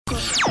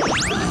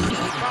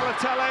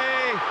Balotelli,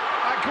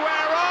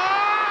 Aguero!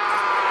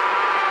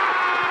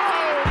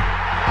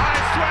 I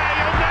swear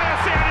you'll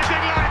never see anything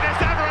like this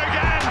ever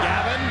again!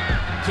 Gavin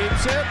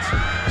keeps it.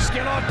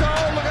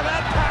 Schelotto, look at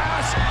that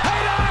pass.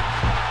 Header!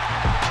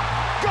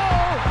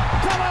 Goal!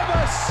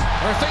 Columbus!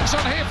 There are things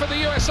on here for the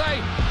USA.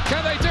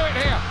 Can they do it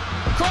here?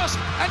 Cross,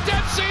 and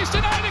Dempsey's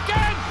denied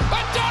again!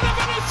 And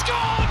Donovan has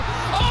scored!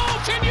 Oh,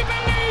 can you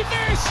believe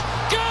this?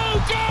 Go,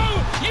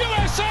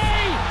 USA!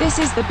 This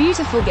is the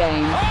beautiful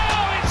game.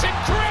 Oh, it's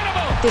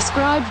incredible!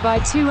 Described by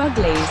two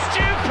uglies.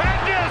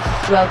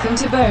 Stupendous! Welcome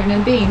to Bone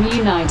and Beam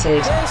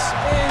United. This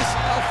is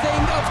a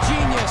thing of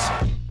genius.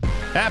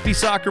 Happy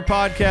Soccer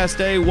Podcast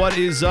Day. What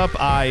is up?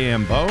 I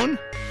am Bone.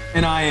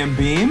 And I am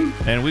Beam.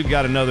 And we've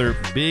got another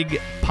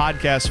big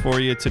podcast for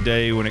you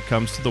today when it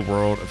comes to the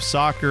world of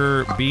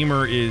soccer.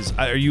 Beamer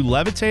are you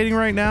levitating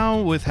right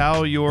now with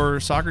how your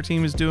soccer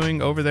team is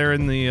doing over there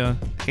in the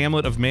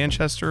hamlet of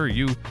Manchester?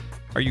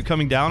 Are you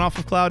coming down off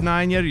of Cloud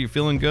 9 yet? Are you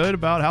feeling good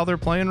about how they're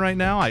playing right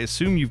now? I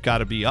assume you've got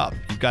to be up.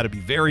 You've got to be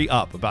very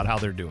up about how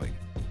they're doing.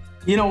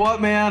 You know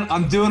what, man?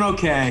 I'm doing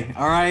okay.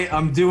 All right.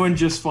 I'm doing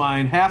just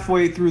fine.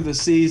 Halfway through the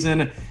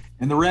season,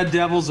 and the Red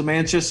Devils of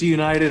Manchester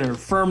United are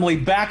firmly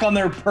back on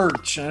their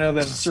perch. I know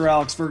that Sir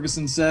Alex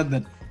Ferguson said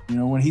that,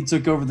 when he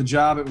took over the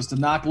job, it was to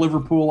knock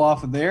Liverpool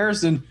off of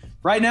theirs. And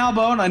right now,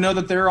 Bone, I know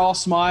that they're all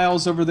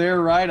smiles over there,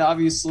 right?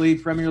 Obviously,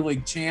 Premier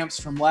League champs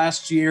from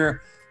last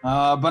year.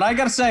 But I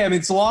got to say,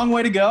 it's a long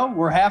way to go.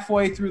 We're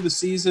halfway through the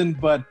season,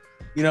 but,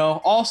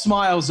 all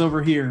smiles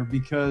over here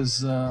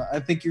because I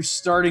think you're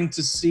starting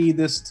to see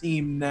this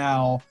team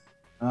now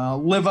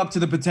live up to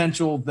the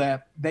potential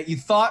that you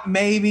thought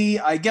maybe.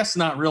 I guess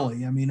not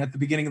really. At the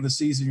beginning of the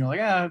season, you're like,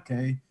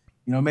 okay,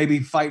 maybe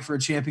fight for a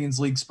Champions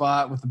League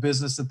spot with the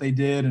business that they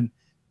did and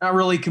not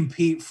really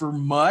compete for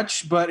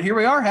much. But here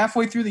we are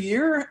halfway through the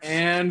year,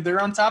 and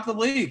they're on top of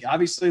the league.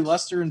 Obviously,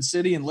 Leicester and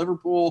City and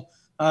Liverpool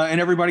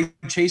and everybody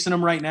chasing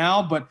them right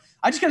now. But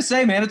I just got to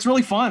say, man, it's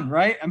really fun,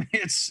 right?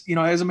 It's,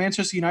 as a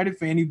Manchester United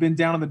fan, you've been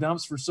down in the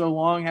dumps for so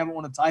long, haven't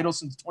won a title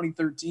since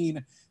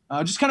 2013.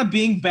 Just kind of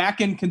being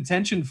back in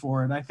contention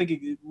for it. I think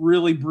it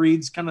really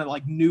breeds kind of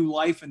like new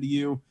life into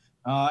you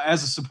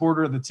as a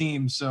supporter of the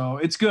team. So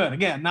it's good.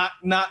 Again,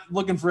 not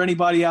looking for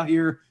anybody out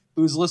here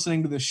who's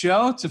listening to the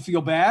show to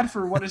feel bad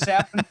for what has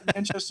happened to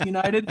Manchester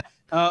United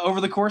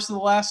over the course of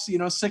the last,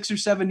 6 or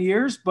 7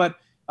 years. But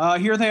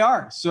here they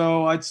are.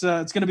 So it's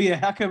going to be a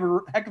heck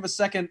of a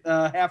second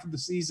half of the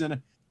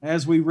season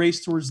as we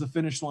race towards the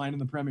finish line in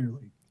the Premier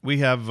League. We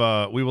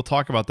will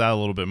talk about that a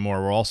little bit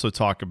more. We'll also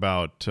talk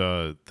about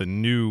the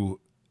new,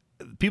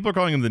 people are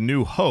calling him the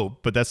new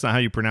Hope, but that's not how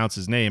you pronounce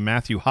his name,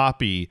 Matthew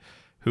Hoppe,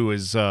 who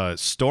is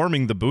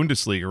storming the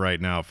Bundesliga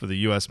right now for the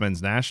U.S.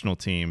 men's national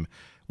team.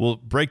 We'll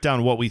break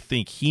down what we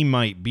think he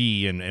might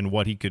be and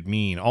what he could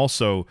mean.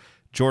 Also,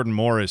 Jordan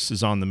Morris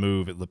is on the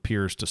move, it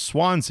appears, to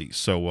Swansea.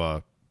 So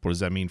what does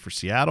that mean for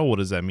Seattle? What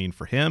does that mean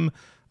for him?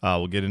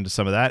 We'll get into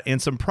some of that.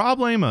 And some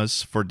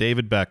problemas for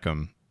David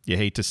Beckham. You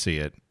hate to see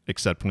it,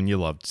 except when you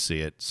love to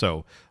see it.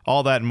 So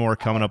all that and more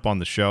coming up on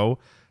the show.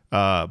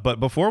 But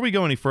before we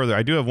go any further,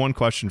 I do have one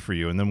question for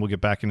you, and then we'll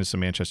get back into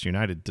some Manchester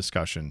United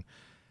discussion.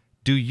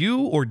 Do you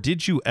or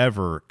did you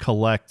ever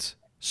collect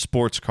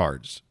sports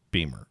cards,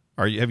 Beamer?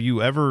 Are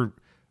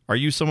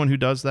you someone who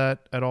does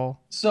that at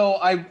all? So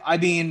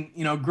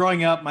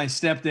growing up, my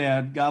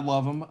stepdad, God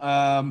love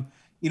him,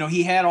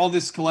 he had all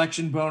this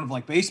collection, Bone, of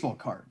like baseball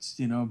cards,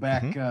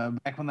 back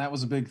when that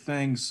was a big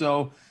thing.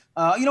 So,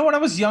 when I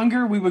was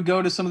younger, we would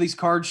go to some of these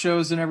card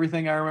shows and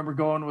everything. I remember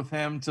going with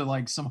him to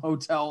like some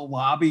hotel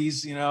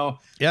lobbies,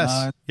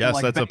 Yes,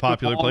 like that's a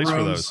popular place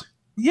for those.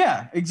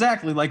 Yeah,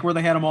 exactly. Like where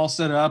they had them all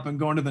set up, and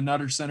going to the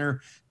Nutter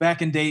Center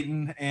back in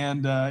Dayton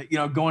and,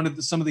 going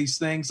to some of these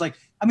things. Like,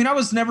 I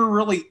was never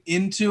really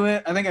into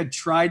it. I think I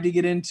tried to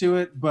get into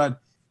it, but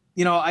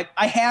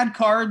I had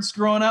cards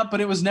growing up, but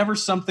it was never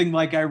something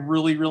like I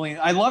really,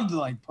 I loved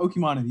like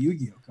Pokemon and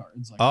Yu-Gi-Oh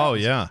cards. Like, oh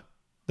yeah.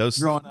 Those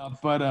growing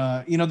up, but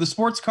the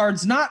sports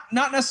cards, not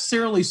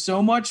necessarily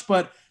so much,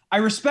 but I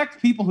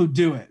respect people who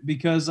do it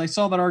because I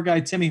saw that our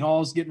guy Timmy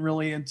Hall is getting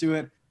really into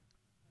it,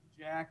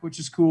 Jack, which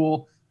is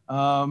cool.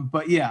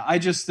 But yeah, I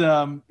just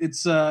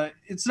it's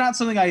not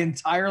something I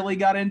entirely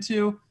got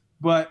into,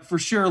 but for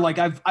sure, like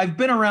I've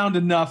been around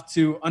enough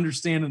to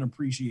understand and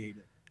appreciate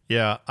it.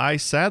 Yeah, I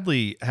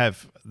sadly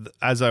have,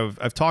 as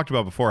I've talked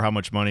about before, how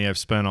much money I've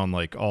spent on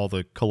like all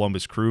the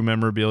Columbus Crew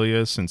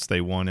memorabilia since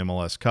they won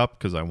MLS Cup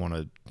because I want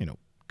to,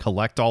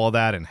 collect all of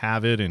that and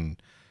have it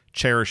and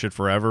cherish it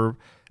forever.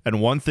 And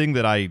one thing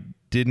that I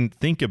didn't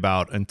think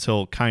about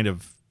until kind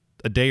of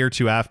a day or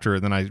two after,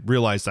 then I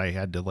realized I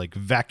had to like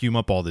vacuum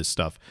up all this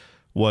stuff,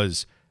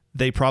 was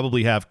they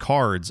probably have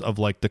cards of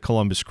like the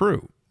Columbus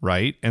Crew,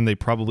 right? And they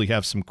probably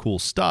have some cool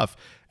stuff.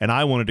 And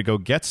I wanted to go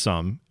get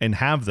some and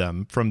have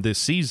them from this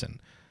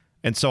season.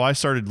 And so I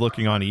started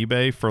looking on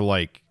eBay for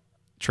like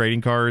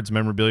trading cards,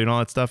 memorabilia, and all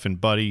that stuff. And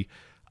buddy,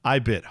 I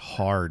bit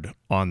hard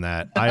on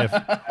that.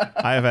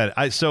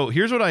 So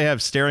here's what I have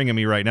staring at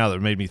me right now that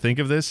made me think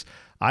of this.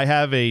 I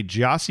have a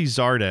Gyasi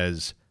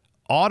Zardes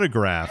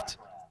autographed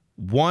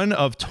one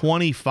of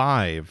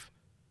 25,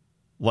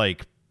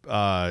 like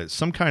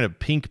some kind of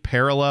pink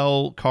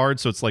parallel card.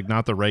 So it's like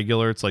not the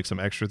regular, it's like some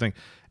extra thing.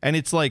 And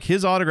it's like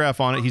his autograph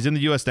on it. He's in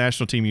the U.S.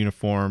 national team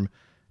uniform.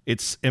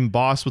 It's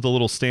embossed with a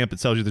little stamp that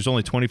tells you there's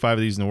only 25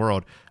 of these in the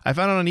world. I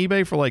found it on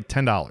eBay for like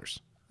 $10.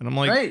 And I'm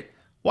like, Great.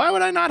 Why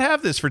would I not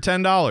have this for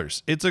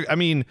 $10? I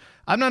mean,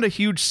 I'm not a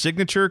huge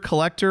signature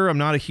collector. I'm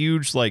not a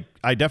huge,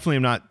 I definitely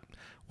am not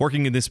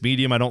working in this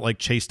medium. I don't like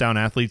chase down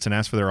athletes and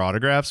ask for their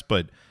autographs,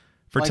 but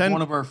for like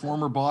one of our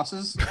former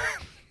bosses.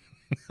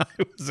 I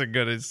wasn't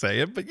going to say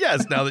it, but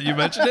yes, now that you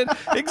mentioned it,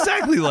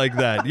 exactly like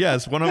that.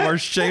 Yes, one of our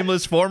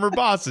shameless former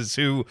bosses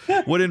who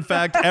would, in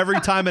fact, every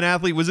time an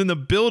athlete was in the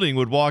building,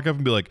 would walk up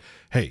and be like,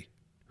 hey,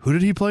 who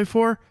did he play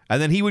for?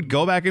 And then he would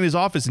go back in his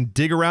office and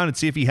dig around and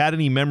see if he had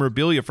any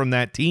memorabilia from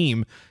that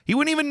team. He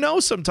wouldn't even know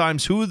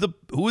sometimes who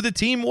the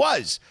team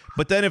was.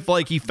 But then if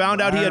he found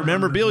out he had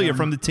memorabilia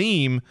from the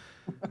team,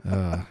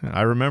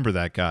 I remember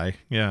that guy.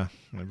 Yeah,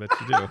 I bet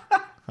you do.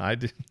 I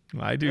do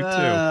too.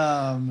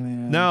 Oh,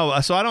 man. No,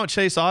 so I don't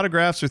chase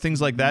autographs or things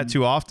like that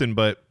too often,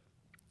 but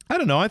I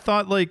don't know. I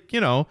thought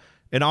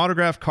an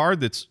autograph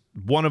card that's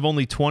one of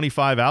only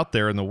 25 out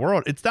there in the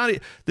world.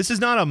 This is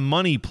not a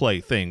money play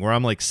thing where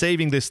I'm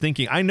saving this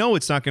thinking, I know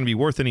it's not going to be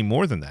worth any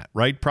more than that,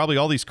 right? Probably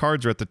all these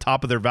cards are at the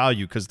top of their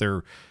value because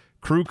they're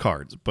crew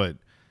cards. But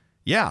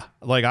yeah,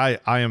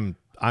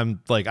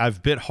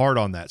 I've bit hard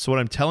on that. So what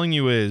I'm telling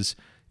you is,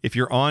 if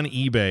you're on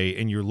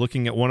eBay and you're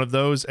looking at one of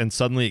those and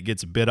suddenly it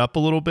gets bid up a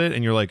little bit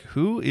and you're like,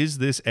 who is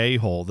this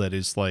a-hole that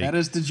is that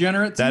is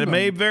degenerate? That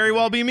may very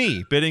well be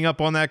me bidding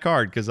up on that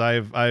card because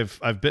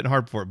I've bitten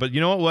hard for it. But you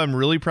know what I'm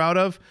really proud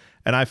of?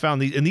 And I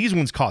found these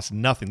ones cost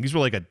nothing. These were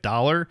like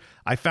 $1.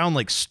 I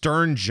found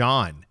Stern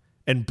John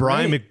and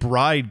Brian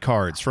McBride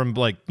cards from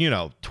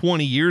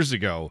 20 years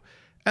ago.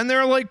 And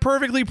they're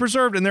perfectly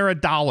preserved and they're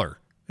 $1.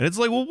 And it's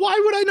well,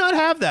 why would I not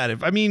have that?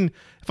 If I'm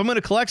going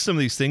to collect some of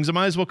these things, I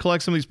might as well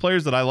collect some of these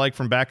players that I like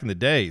from back in the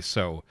day.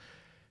 So,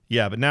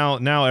 yeah, but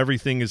now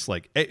everything is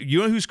you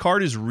know whose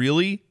card is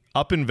really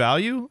up in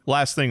value?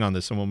 Last thing on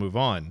this, and we'll move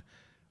on.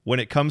 When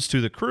it comes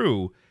to the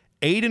crew,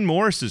 Aiden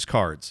Morris's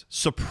cards,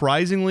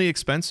 surprisingly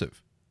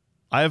expensive.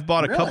 I have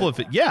bought a couple of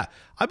it. Yeah,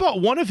 I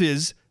bought one of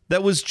his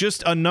that was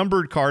just a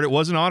numbered card. It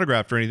wasn't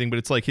autographed or anything, but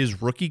it's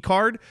his rookie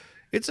card.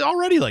 It's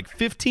already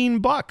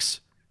 $15.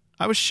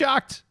 I was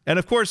shocked. And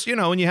of course,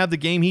 when you have the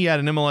game he had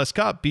in MLS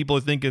Cup, people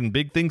are thinking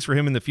big things for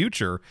him in the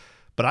future.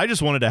 But I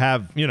just wanted to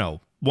have,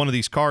 one of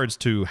these cards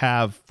to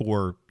have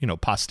for,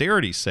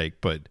 posterity's sake.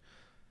 But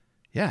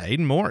yeah,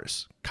 Aiden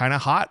Morris, kind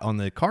of hot on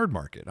the card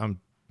market.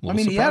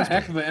 He had a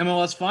heck of an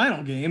MLS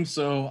final game,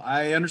 so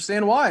I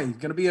understand why. He's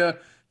going to be a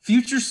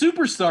future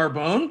superstar,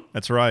 Bone.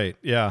 That's right.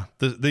 Yeah.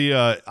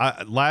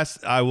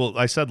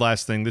 I said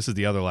last thing. This is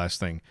the other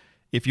last thing.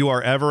 If you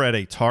are ever at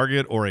a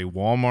Target or a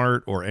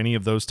Walmart or any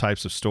of those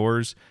types of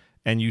stores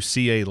and you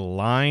see a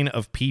line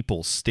of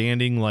people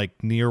standing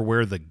near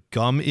where the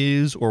gum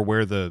is or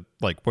where the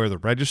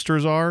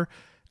registers are,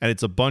 and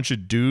it's a bunch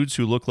of dudes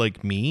who look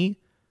like me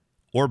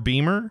or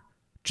Beamer,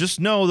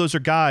 just know those are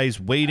guys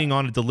waiting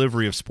on a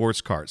delivery of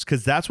sports cards,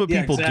 because that's what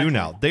people do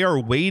now. They are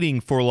waiting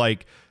for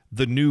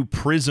the new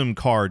Prism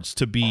cards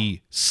to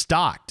be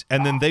stocked,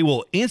 and then they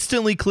will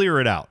instantly clear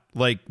it out.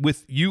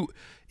 With you,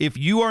 if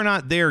you are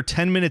not there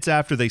 10 minutes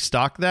after they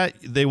stock that,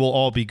 they will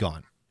all be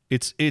gone.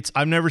 It's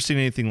I've never seen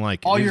anything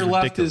like it. All you're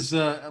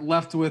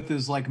left with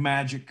is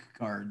Magic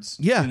cards.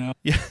 Yeah.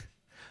 Yeah.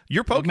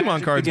 Your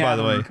Pokemon cards, by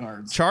the way.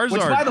 Charizard.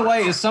 Which, by the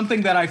way, is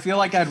something that I feel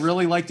like I'd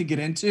really like to get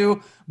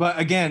into. But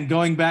again,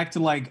 going back to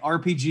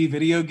RPG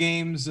video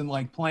games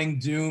and playing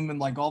Doom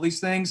and all these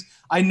things,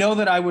 I know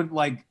that I would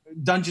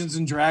Dungeons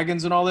and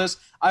Dragons and all this.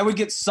 I would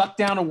get sucked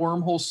down a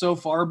wormhole so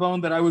far,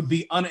 Bone, that I would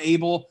be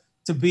unable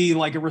to be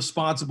a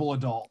responsible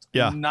adult.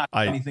 Yeah. Not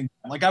anything.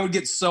 I would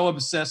get so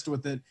obsessed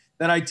with it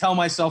that I tell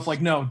myself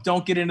no,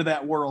 don't get into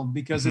that world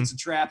because it's a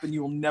trap and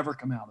you will never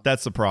come out of it.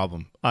 That's the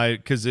problem.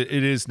 Because it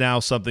is now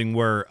something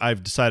where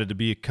I've decided to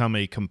become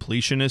a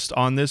completionist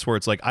on this, where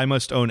it's I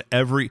must own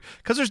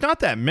because there's not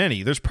that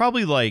many. There's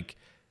probably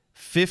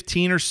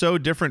 15 or so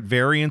different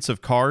variants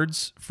of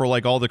cards for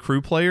all the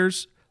crew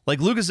players.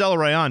 Lucas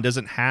Zelarayan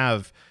doesn't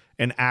have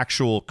an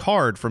actual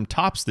card from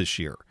Topps this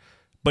year,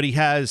 but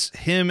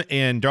him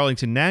and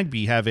Darlington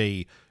Nagbe have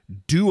a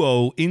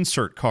duo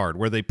insert card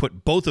where they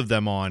put both of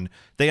them on.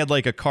 They had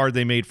a card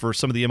they made for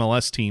some of the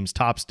MLS teams,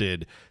 Topps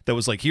did, that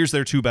was here's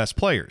their two best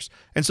players.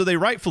 And so they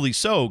rightfully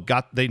so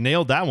they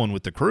nailed that one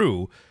with the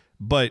crew,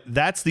 but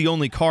that's the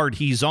only card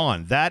he's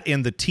on, that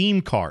and the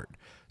team card.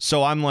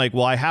 So I'm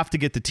well, I have to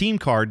get the team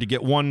card to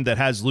get one that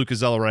has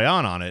Lucas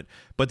Zelarayan on it,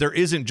 but there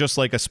isn't just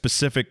a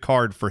specific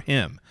card for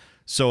him.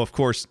 So of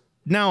course,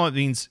 now it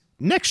means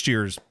next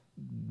year's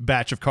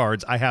batch of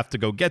cards, I have to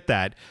go get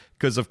that,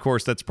 because of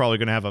course that's probably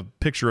going to have a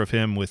picture of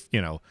him with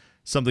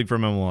something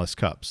from MLS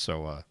Cup.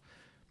 So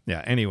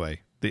yeah,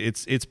 anyway,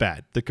 it's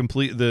bad.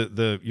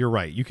 You're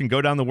right. You can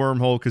go down the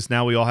wormhole because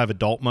now we all have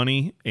adult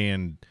money,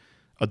 and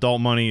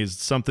adult money is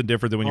something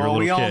different than when you're a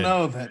little kid. We all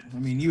know that. I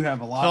mean, you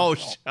have a lot. Oh,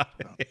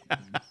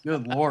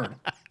 Good Lord.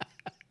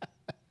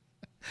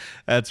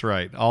 That's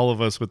right. All of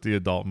us with the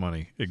adult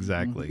money.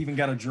 Exactly. Even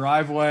got a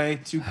driveway,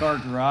 2-car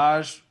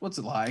garage. What's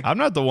it like? I'm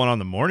not the one on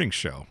the morning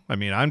show. I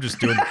mean, I'm just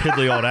doing the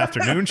piddly old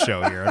afternoon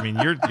show here. I mean,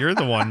 you're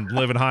the one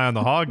living high on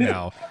the hog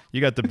now.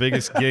 You got the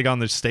biggest gig on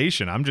the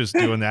station. I'm just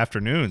doing the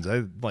afternoons.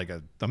 I'm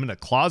in a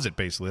closet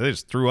basically. They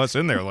just threw us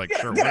in there like,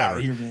 sure, Get out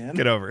whatever. of here, man.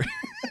 Get over.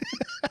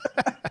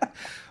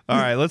 All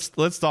right,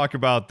 let's talk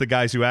about the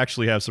guys who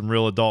actually have some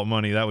real adult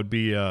money. That would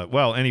be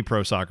any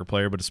pro soccer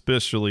player, but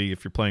especially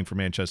if you're playing for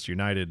Manchester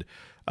United.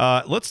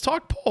 Let's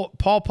talk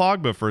Paul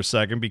Pogba for a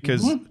second,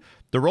 because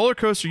the roller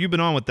coaster you've been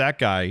on with that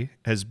guy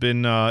has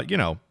been,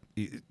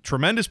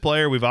 tremendous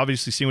player. We've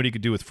obviously seen what he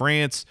could do with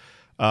France.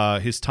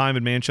 His time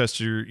in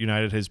Manchester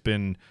United has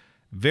been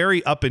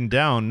very up and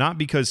down, not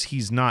because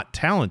he's not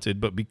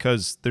talented, but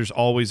because there's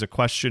always a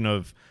question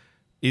of,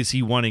 is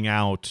he wanting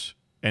out?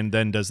 And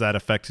then does that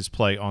affect his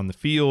play on the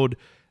field?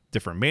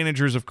 Different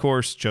managers, of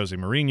course, Jose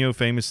Mourinho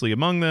famously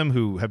among them,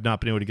 who have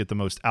not been able to get the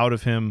most out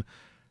of him.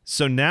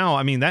 So now,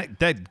 I mean,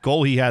 that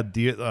goal he had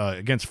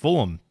against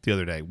Fulham the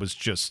other day was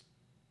just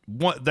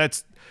what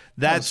that's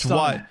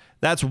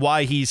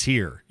why he's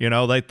here. You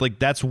know, like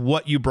that's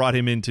what you brought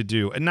him in to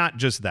do, and not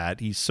just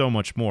that. He's so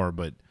much more.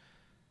 But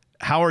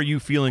how are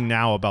you feeling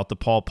now about the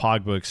Paul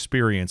Pogba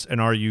experience,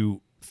 and are you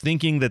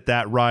thinking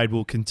that ride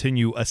will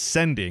continue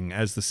ascending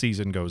as the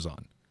season goes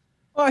on?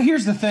 Well,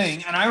 here's the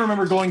thing, and I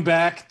remember going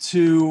back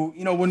to,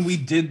 when we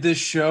did this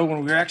show,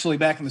 when we were actually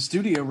back in the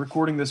studio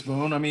recording this,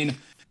 Bone. I mean,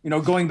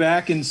 going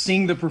back and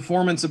seeing the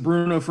performance of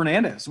Bruno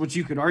Fernandes, which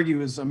you could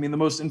argue is, the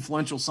most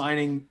influential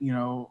signing,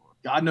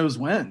 God knows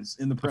when's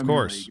in the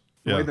Premier League.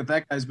 The way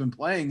that guy's been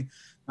playing.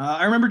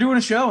 I remember doing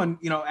a show and,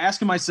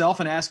 asking myself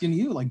and asking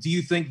you, like, do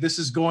you think this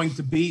is going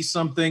to be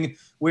something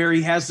where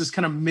he has this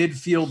kind of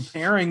midfield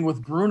pairing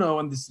with Bruno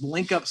and this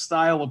link-up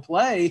style of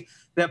play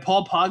that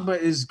Paul Pogba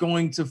is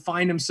going to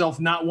find himself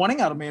not wanting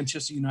out of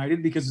Manchester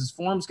United because his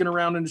form's going to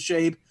round into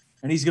shape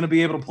and he's going to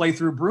be able to play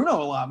through Bruno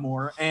a lot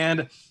more?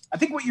 And I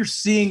think what you're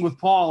seeing with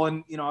Paul,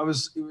 and, it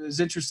was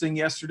interesting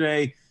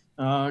yesterday,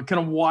 kind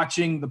of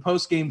watching the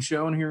post-game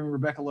show and hearing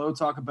Rebecca Lowe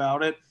talk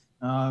about it,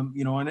 on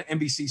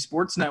NBC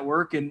Sports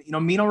Network. And,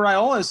 Mino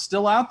Raiola is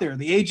still out there,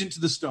 the agent to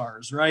the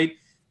stars, right?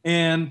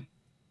 And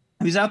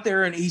he's out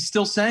there and he's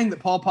still saying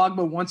that Paul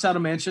Pogba wants out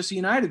of Manchester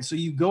United. So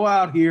you go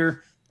out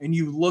here and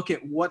you look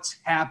at what's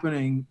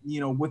happening,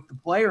 with the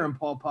player and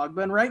Paul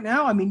Pogba. And right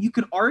now, I mean, you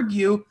could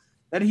argue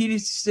that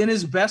he's in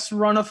his best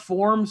run of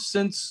form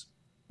since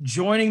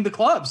rejoining the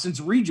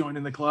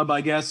club,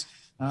 I guess,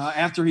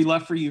 after he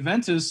left for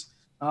Juventus,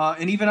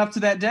 and even up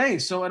to that day.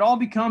 So it all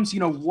becomes,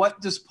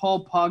 what does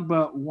Paul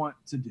Pogba want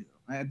to do?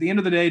 At the end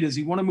of the day, does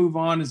he want to move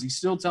on? Is he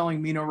still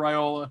telling Mino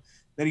Raiola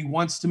that he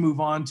wants to move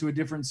on to a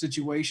different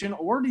situation?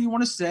 Or do you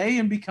want to stay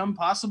and become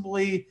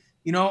possibly,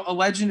 a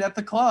legend at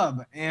the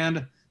club?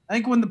 And I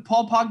think when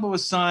Paul Pogba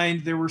was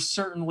signed, there were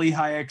certainly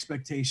high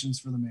expectations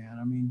for the man.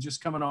 I mean,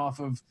 just coming off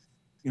of,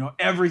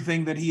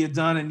 everything that he had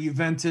done in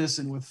Juventus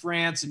and with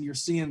France, and you're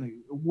seeing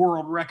the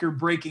world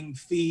record-breaking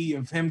fee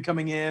of him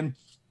coming in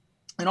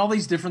and all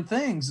these different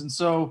things. And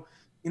so,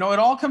 it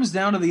all comes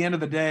down to the end of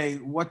the day,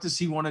 what does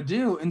he want to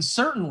do? And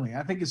certainly,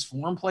 I think his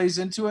form plays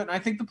into it, and I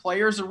think the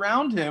players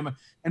around him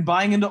and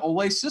buying into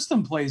Ole's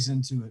system plays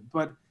into it.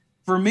 But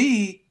for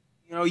me,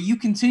 you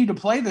continue to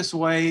play this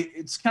way,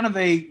 it's kind of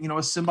a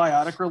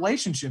symbiotic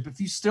relationship.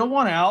 If you still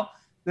want out,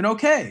 then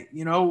okay,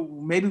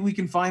 maybe we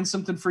can find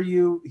something for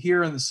you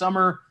here in the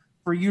summer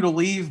for you to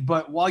leave.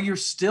 But while you're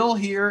still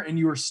here and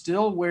you are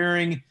still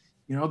wearing,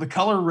 the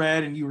color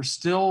red, and you are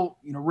still,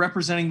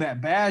 representing that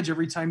badge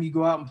every time you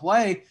go out and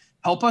play,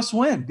 help us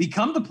win,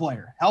 become the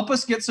player, help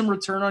us get some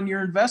return on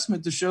your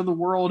investment to show the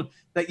world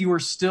that you are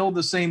still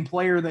the same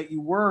player that you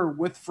were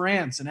with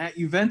France and at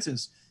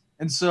Juventus.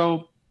 And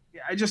so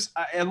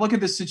I look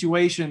at this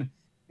situation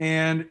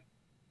and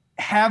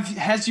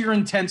has your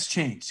intents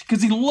changed?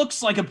 Because he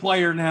looks like a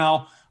player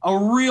now, a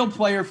real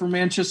player for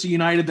Manchester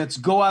United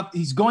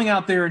he's going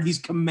out there and he's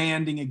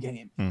commanding a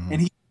game. Mm-hmm.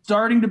 And he's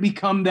starting to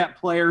become that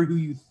player who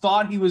you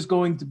thought he was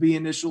going to be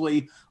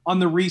initially on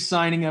the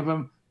re-signing of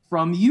him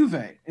from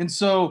Juve. And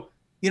so,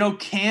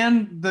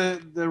 can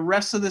the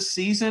rest of the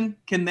season,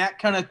 can that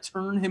kind of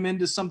turn him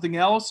into something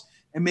else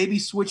and maybe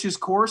switch his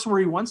course where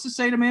he wants to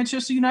stay to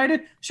Manchester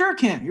United? Sure it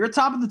can. You're at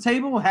top of the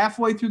table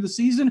halfway through the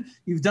season.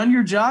 You've done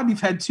your job. You've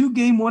had 2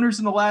 game winners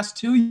in the last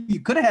 2. You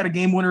could have had a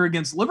game winner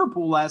against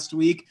Liverpool last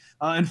week.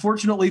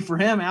 Unfortunately for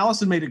him,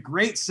 Alisson made a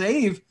great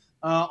save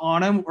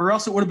on him, or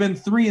else it would have been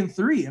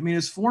 3-3. I mean,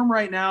 his form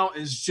right now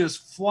is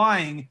just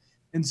flying.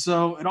 And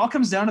so it all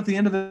comes down at the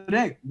end of the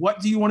day.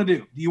 What do you want to do?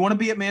 Do you want to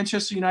be at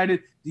Manchester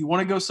United? Do you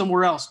want to go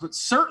somewhere else? But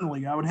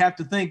certainly I would have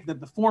to think that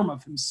the form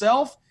of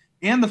himself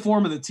and the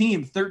form of the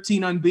team,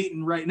 13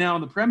 unbeaten right now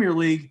in the Premier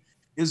League,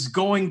 is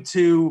going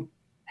to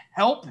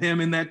help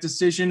him in that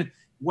decision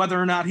whether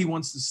or not he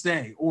wants to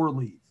stay or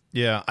leave.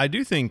 Yeah, I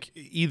do think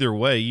either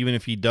way, even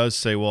if he does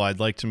say, well, I'd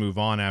like to move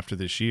on after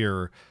this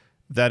year,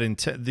 that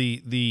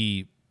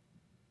the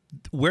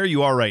where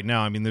you are right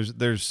now, I mean,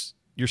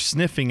 you're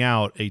sniffing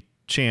out a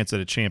chance at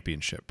a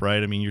championship,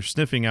 right? I mean, you're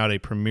sniffing out a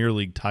Premier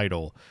League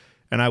title.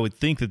 And I would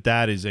think that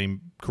that is a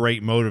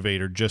great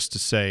motivator just to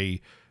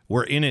say,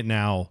 we're in it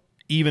now,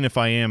 even if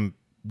I am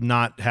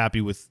not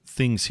happy with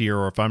things here,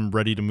 or if I'm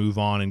ready to move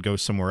on and go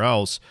somewhere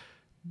else,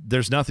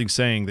 there's nothing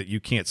saying that you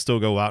can't still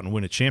go out and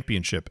win a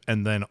championship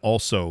and then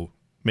also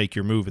make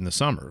your move in the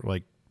summer.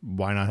 Like,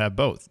 why not have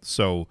both?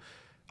 So,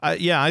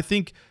 I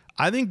think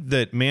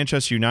that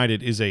Manchester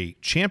United is a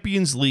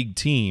Champions League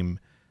team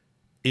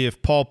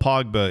if Paul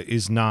Pogba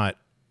is not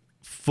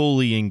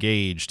fully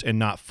engaged and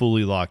not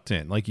fully locked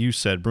in. Like you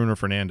said, Bruno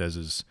Fernandes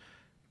is,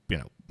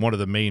 one of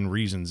the main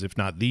reasons, if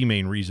not the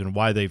main reason,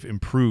 why they've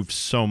improved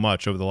so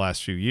much over the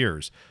last few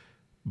years.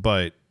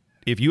 But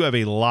if you have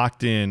a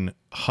locked in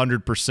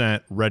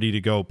 100% ready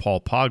to go Paul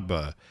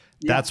Pogba,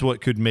 that's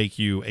what could make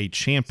you a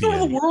champion.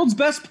 Some of the world's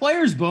best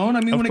players, Bone.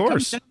 I mean, when it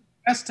comes to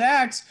best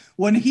tax,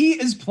 when he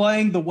is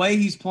playing the way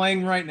he's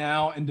playing right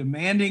now and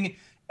demanding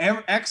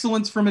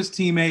excellence from his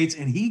teammates,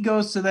 and he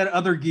goes to that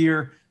other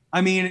gear, I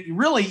mean,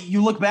 really,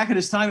 you look back at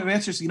his time at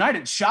Manchester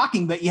United,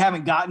 shocking that you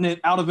haven't gotten it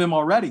out of him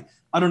already.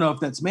 I don't know if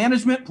that's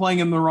management, playing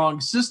in the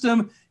wrong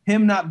system,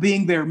 him not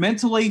being there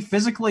mentally,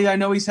 physically. I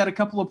know he's had a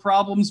couple of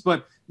problems,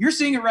 but you're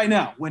seeing it right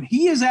now. When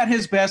he is at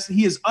his best,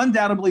 he is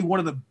undoubtedly one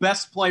of the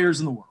best players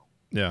in the world.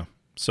 Yeah.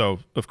 So,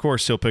 of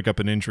course, he'll pick up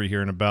an injury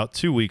here in about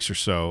 2 weeks or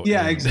so.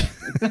 Yeah,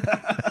 exactly.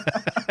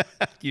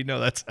 You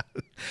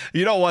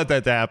don't want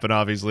that to happen,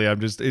 obviously.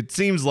 It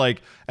seems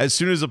like as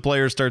soon as a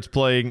player starts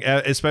playing,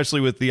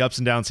 especially with the ups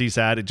and downs he's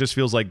had, it just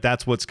feels like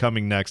that's what's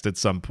coming next at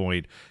some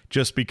point,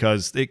 just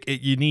because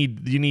you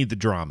need the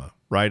drama,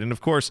 right? And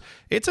of course,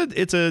 it's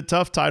a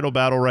tough title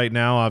battle right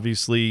now.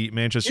 Obviously,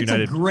 Manchester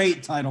United. It's a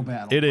great title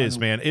battle. It is,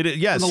 man.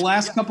 Yes. For the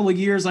last couple of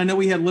years, I know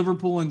we had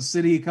Liverpool and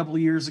City a couple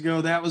of years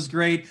ago. That was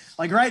great.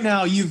 Like right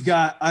now, you've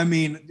got,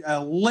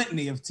 a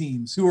litany of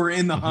teams who are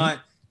in the hunt.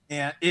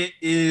 And it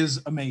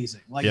is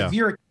amazing. Like if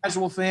you're a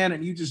casual fan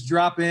and you just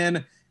drop in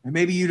and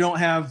maybe you don't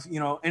have,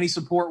 any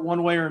support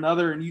one way or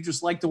another, and you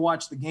just like to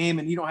watch the game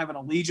and you don't have an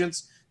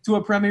allegiance to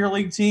a Premier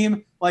League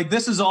team, like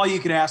this is all you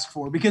could ask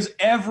for, because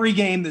every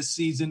game this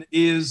season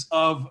is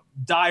of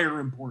dire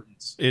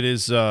importance. It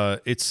is.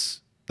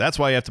 That's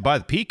why you have to buy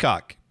the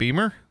Peacock,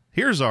 Beamer.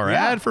 Here's our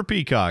ad for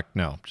Peacock.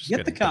 No, just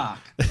get kidding. The cock.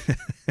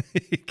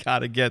 You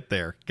gotta get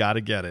there.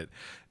 Gotta get it.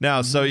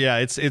 Now, so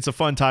it's a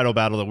fun title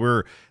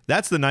battle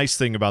that's the nice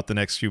thing about the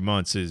next few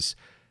months is,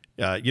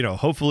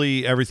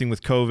 hopefully everything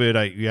with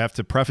COVID, you have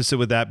to preface it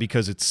with that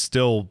because it's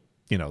still,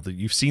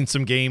 you've seen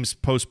some games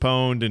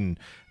postponed and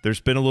there's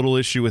been a little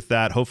issue with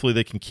that. Hopefully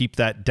they can keep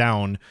that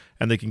down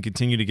and they can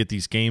continue to get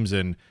these games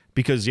in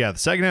because, the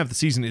second half of the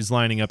season is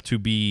lining up to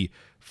be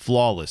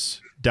flawless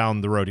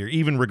down the road here,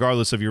 even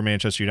regardless of your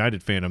Manchester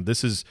United fandom.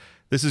 This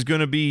is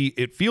going to be,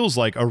 it feels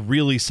like a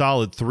really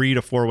solid 3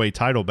 to 4 way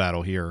title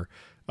battle here.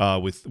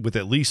 With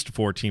at least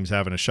 4 teams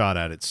having a shot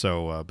at it,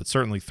 so but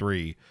certainly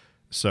 3.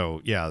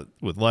 So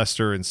with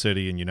Leicester and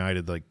City and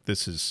United, like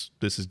this is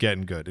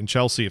getting good. And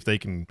Chelsea, if they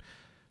can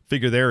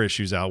figure their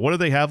issues out, what do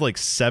they have? Like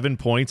 7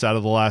 points out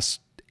of the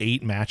last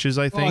 8 matches,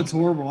 I think. Oh, it's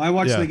horrible. I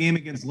watched the game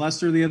against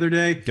Leicester the other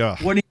day.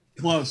 Wasn't even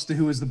close to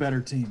who is the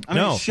better team.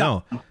 No.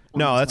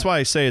 That's why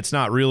I say it's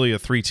not really a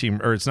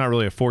 3-team or it's not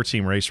really a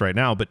 4-team race right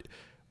now, but.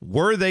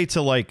 Were they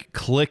to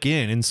click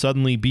in and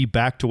suddenly be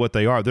back to what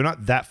they are, they're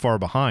not that far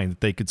behind.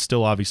 They could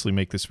still obviously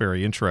make this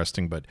very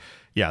interesting. But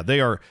they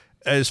are,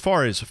 as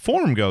far as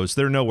form goes,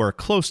 they're nowhere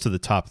close to the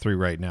top 3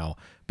 right now.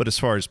 But as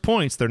far as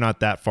points, they're not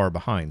that far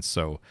behind.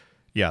 So,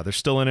 they're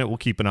still in it. We'll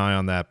keep an eye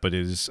on that. But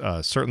it is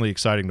certainly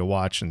exciting to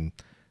watch. And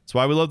that's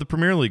why we love the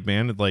Premier League,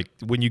 man. Like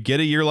when you get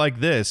a year like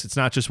this, it's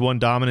not just one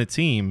dominant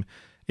team.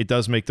 It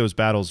does make those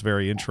battles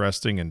very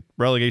interesting, and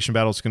relegation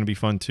battles is going to be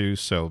fun too.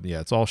 So,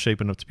 it's all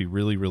shaping up to be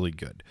really, really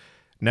good.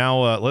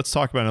 Now, let's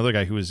talk about another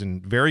guy who is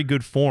in very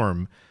good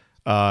form,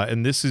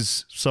 and this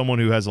is someone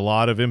who has a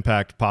lot of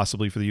impact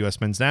possibly for the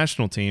U.S. men's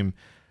national team.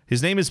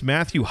 His name is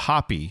Matthew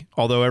Hoppe,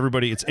 although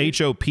it's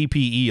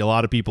Hoppe. A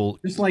lot of people...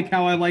 Just like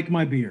how I like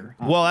my beer.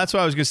 Well, that's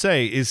what I was going to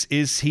say.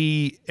 Is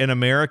he an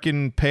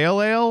American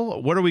pale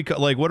ale? What are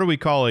we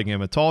calling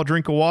him? A tall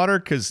drink of water?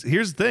 Because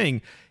here's the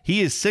thing.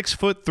 He is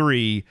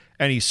 6'3",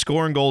 and he's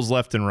scoring goals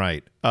left and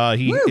right.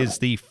 He is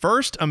the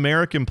first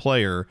American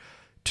player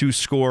to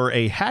score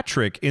a hat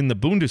trick in the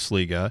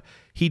Bundesliga.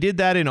 He did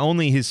that in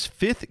only his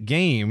 5th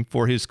game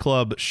for his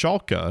club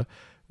Schalke,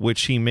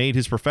 which he made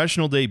his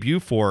professional debut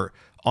for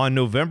on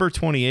November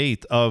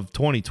 28th of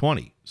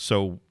 2020.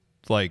 So,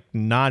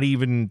 not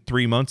even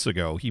 3 months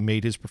ago, he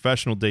made his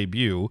professional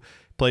debut,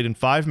 played in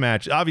 5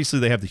 matches. Obviously,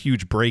 they have the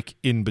huge break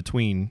in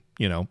between,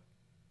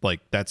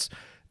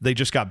 they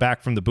just got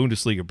back from the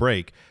Bundesliga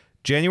break.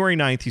 January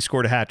 9th, he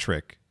scored a hat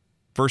trick.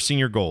 First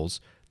senior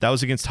goals. That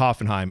was against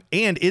Hoffenheim.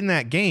 And in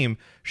that game,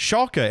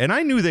 Schalke, and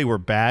I knew they were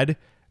bad.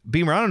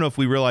 Beamer, I don't know if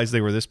we realized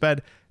they were this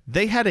bad.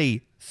 They had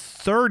a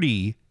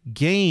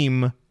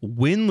 30-game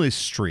winless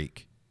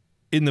streak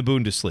in the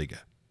Bundesliga.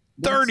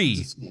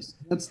 30.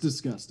 That's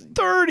disgusting.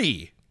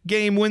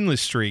 30-game winless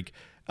streak.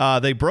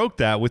 They broke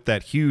that with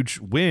that huge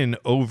win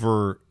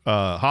over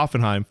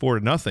Hoffenheim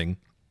 4-0.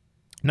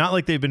 Not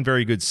like they've been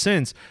very good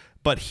since,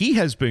 but he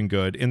has been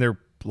good, and they're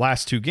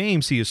last 2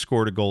 games, he has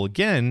scored a goal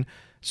again.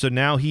 So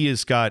now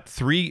he's got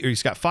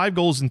 5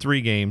 goals in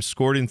 3 games,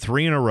 scored in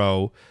 3 in a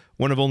row.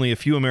 One of only a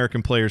few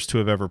American players to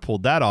have ever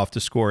pulled that off, to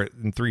score it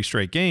in 3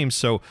 straight games.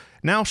 So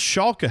now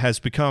Schalke has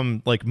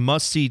become like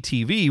must-see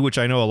TV, which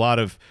I know a lot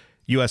of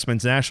U.S.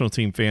 men's national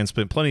team fans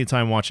spent plenty of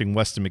time watching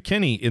Weston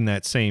McKennie in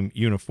that same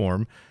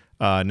uniform.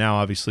 Now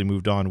obviously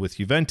moved on with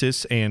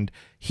Juventus, and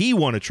he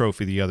won a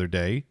trophy the other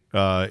day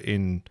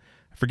I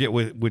forget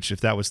which,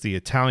 if that was the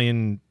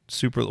Italian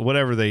Super,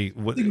 whatever it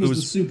was the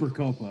Super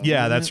Copa.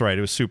 Yeah, that's right.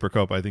 It was Super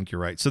Copa. I think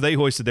you're right. So they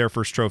hoisted their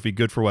first trophy.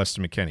 Good for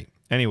Weston McKennie.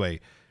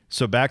 Anyway,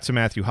 so back to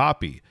Matthew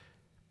Hoppe.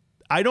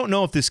 I don't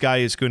know if this guy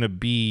is going to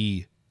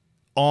be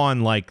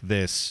on like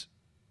this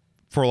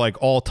for like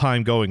all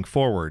time going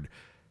forward.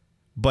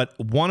 But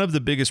one of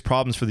the biggest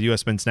problems for the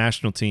U.S. men's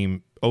national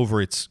team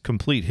over its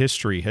complete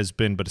history has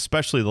been, but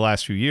especially the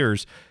last few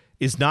years,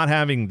 is not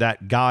having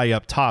that guy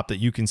up top that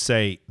you can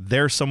say,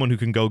 there's someone who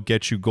can go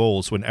get you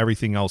goals when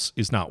everything else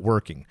is not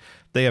working.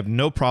 They have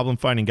no problem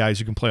finding guys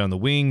who can play on the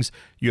wings.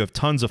 You have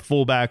tons of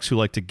fullbacks who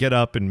like to get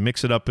up and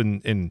mix it up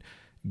and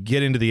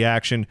get into the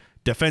action.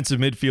 Defensive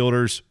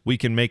midfielders, we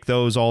can make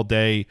those all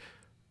day.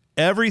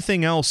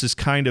 Everything else is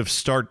kind of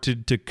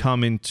started to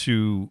come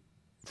into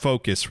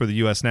focus for the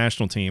U.S.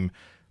 national team,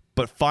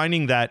 but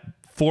finding that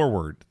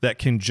forward that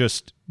can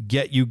just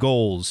get you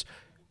goals,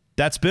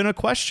 that's been a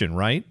question,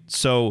 right?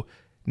 So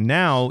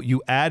now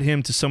you add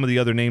him to some of the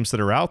other names that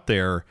are out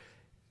there.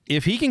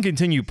 If he can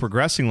continue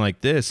progressing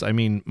like this, I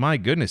mean, my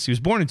goodness, he was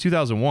born in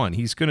 2001.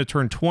 He's going to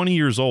turn 20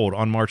 years old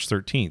on March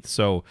 13th.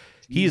 So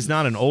he is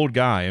not an old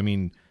guy. I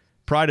mean,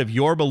 pride of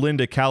Yorba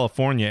Linda,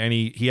 California, and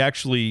he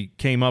actually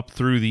came up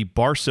through the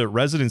Barca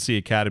Residency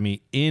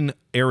Academy in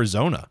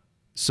Arizona.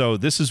 So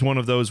this is one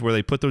of those where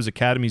they put those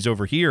academies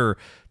over here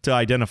to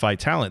identify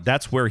talent.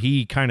 That's where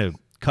he kind of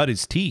cut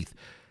his teeth.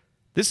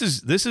 This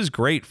is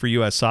great for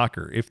U.S.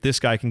 soccer if this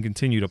guy can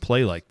continue to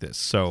play like this.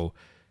 So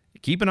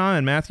keep an eye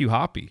on Matthew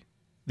Hoppe.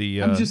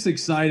 I'm just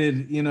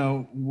excited. You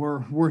know,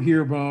 we're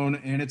here,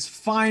 Bone, and it's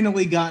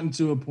finally gotten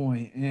to a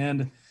point.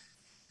 And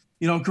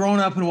you know, growing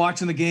up and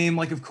watching the game,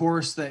 like, of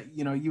course, that,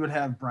 you know, you would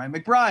have Brian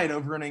McBride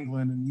over in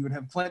England, and you would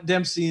have Clint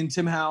Dempsey and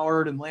Tim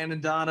Howard and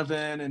Landon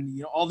Donovan and,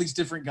 you know, all these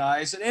different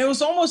guys. And it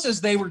was almost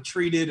as they were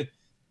treated,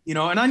 you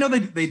know, and I know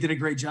they did a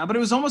great job, but it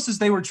was almost as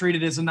they were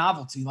treated as a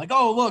novelty. Like,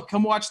 oh, look,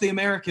 come watch the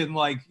American,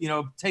 like, you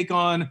know, take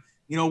on,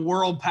 you know,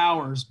 world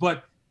powers.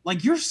 But,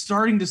 like, you're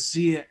starting to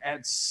see it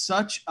at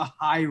such a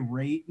high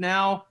rate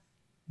now.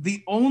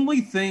 The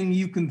only thing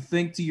you can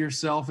think to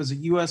yourself as a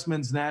U.S.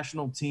 men's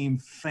national team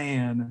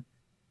fan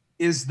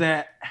is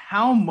that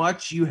how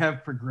much you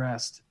have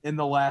progressed in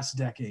the last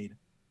decade,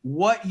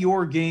 what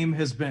your game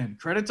has been.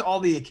 Credit to all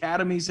the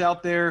academies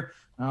out there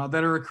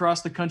that are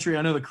across the country.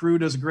 I know the Crew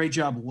does a great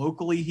job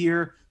locally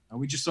here.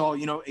 We just saw,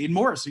 you know, Aiden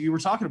Morris, who you were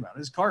talking about,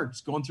 his card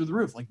just going through the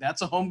roof. Like,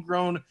 that's a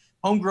homegrown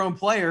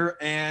player,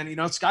 and, you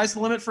know, sky's the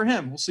limit for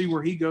him. We'll see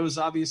where he goes,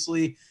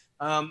 obviously.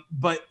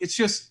 But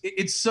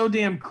it's so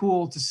damn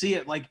cool to see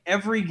it. Like,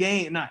 every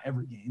game, not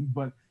every game,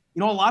 but you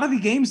know, a lot of the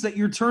games that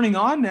you're turning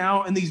on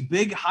now in these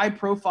big,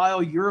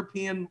 high-profile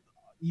European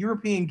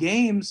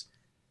games,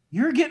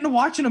 you're getting to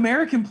watch an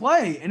American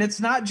play. And it's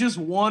not just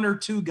one or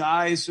two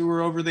guys who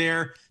are over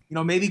there, you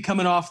know, maybe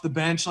coming off the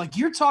bench. Like,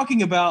 you're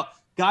talking about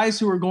guys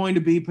who are going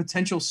to be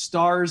potential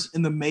stars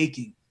in the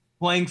making,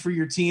 playing for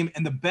your team.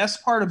 And the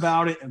best part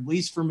about it, at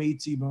least for me,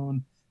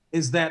 T-Bone,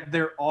 is that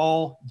they're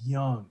all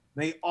young.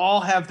 They all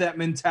have that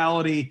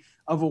mentality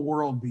of a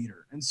world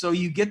beater. And so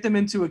you get them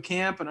into a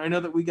camp, and I know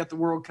that we got the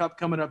World Cup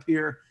coming up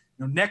here,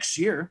 you know, next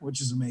year,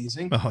 which is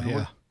amazing. Oh,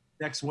 yeah.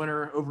 Next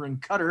winter over in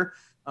Qatar,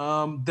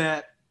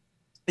 that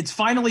it's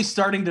finally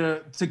starting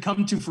to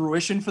come to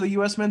fruition for the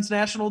U.S. men's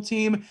national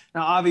team.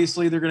 Now,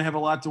 obviously, they're going to have a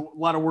lot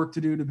of work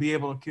to do to be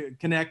able to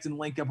connect and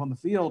link up on the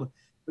field,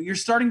 but you're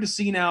starting to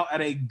see now at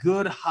a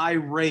good high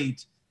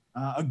rate,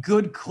 a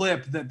good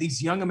clip, that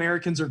these young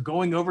Americans are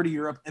going over to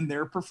Europe and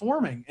they're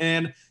performing.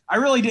 And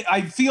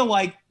I feel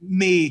like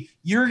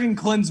Jurgen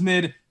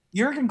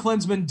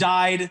Klinsmann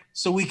died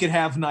so we could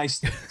have nice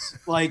things.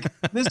 Like,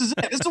 this is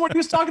it. This is what he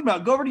was talking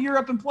about. Go over to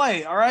Europe and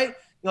play. All right.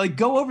 Like,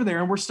 go over there.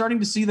 And we're starting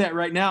to see that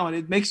right now. And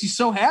it makes you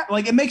so happy.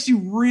 Like, it makes you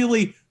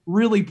really,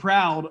 really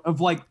proud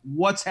of, like,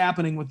 what's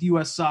happening with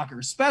U.S. soccer,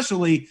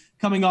 especially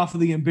coming off of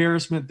the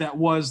embarrassment that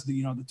was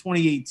the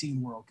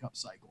 2018 World Cup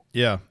cycle.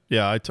 Yeah,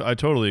 I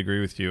totally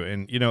agree with you.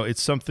 And, you know,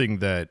 it's something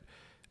that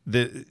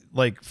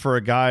like, for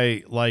a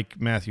guy like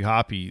Matthew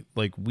Hoppe,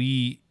 like,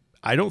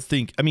 I don't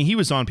think, I mean, he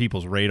was on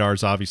people's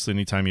radars, obviously.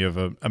 Anytime you have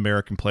an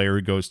American player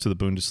who goes to the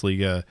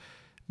Bundesliga,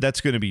 that's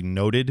going to be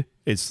noted.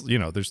 It's, you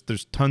know,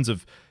 there's tons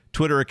of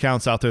Twitter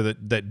accounts out there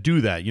that do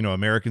that, you know,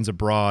 Americans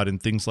abroad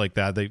and things like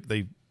that.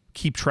 They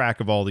keep track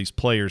of all these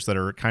players that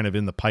are kind of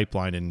in the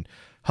pipeline and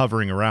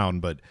hovering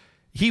around. But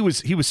he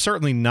was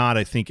certainly not,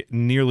 I think,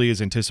 nearly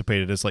as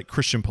anticipated as like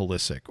Christian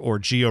Pulisic or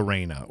Gio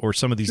Reyna or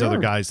some of these other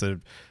guys that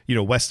have,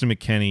 Weston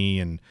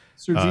McKennie and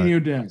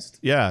Serginho Dest.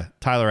 Yeah,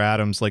 Tyler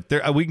Adams. Like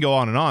we can go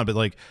on and on, but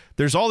like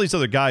there's all these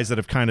other guys that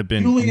have kind of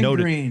been Julian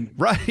noted. Green.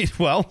 Right.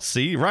 Well,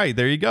 see, right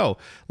there you go.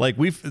 Like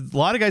a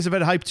lot of guys have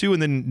had hype too,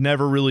 and then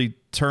never really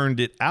turned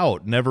it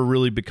out. Never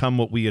really become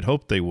what we had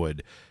hoped they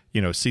would.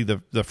 See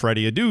the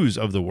Freddie Adus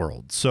of the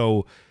world.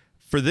 So.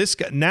 For this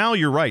guy, now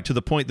you're right, to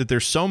the point that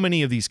there's so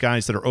many of these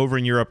guys that are over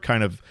in Europe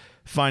kind of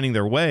finding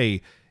their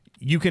way.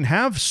 You can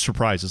have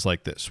surprises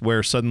like this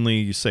where suddenly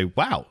you say,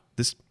 wow,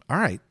 this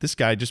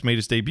guy just made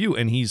his debut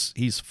and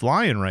he's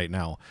flying right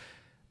now.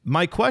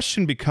 My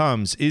question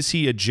becomes, is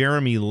he a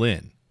Jeremy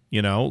Lin?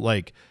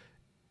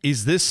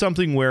 Is this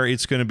something where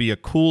it's going to be a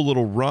cool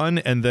little run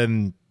and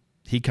then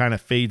he kind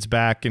of fades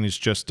back and is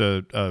just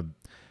a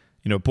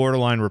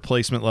borderline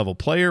replacement level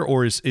player?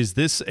 Or is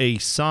this a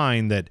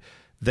sign that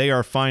they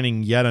are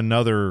finding yet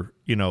another,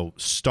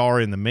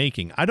 star in the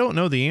making? I don't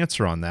know the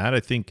answer on that. I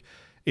think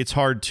it's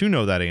hard to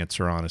know that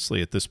answer,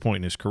 honestly, at this point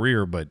in his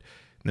career. But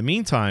in the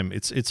meantime,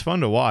 it's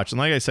fun to watch. And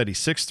like I said, he's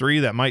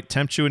 6'3". That might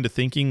tempt you into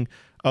thinking,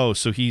 oh,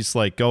 so he's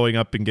like going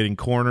up and getting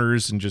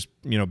corners and just,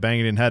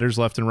 banging in headers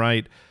left and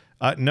right.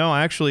 No,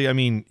 actually, I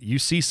mean, you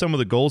see some of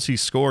the goals he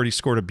scored. He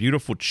scored a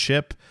beautiful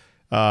chip.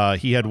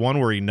 He had one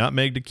where he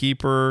nutmegged a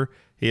keeper.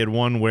 He had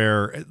one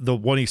where the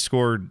one he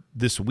scored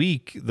this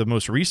week, the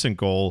most recent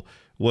goal,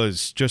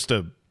 was just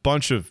a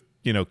bunch of,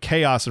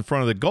 chaos in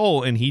front of the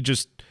goal, and he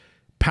just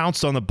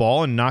pounced on the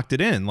ball and knocked it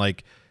in.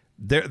 Like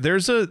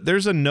there's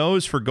a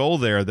nose for goal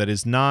there that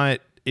is not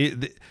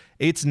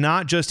it's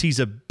not just he's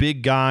a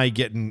big guy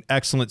getting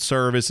excellent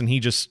service and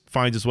he just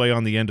finds his way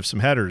on the end of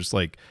some headers.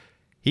 Like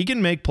he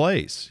can make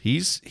plays.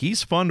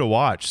 He's fun to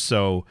watch.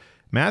 So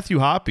Matthew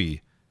Hoppe,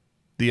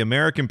 the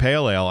American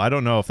Pale Ale, I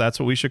don't know if that's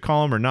what we should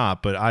call him or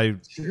not, but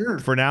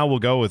for now we'll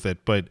go with it.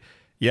 But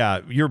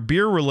yeah, your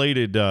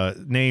beer-related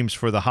names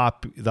for the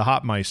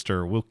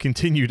Hopmeister, we'll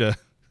continue to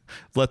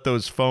let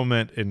those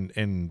foment,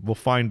 and we'll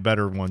find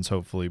better ones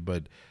hopefully.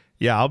 But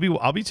yeah,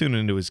 I'll be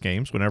tuning into his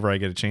games whenever I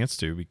get a chance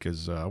to,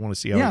 because I want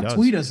to see how he does. Yeah,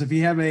 tweet us if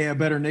you have a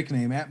better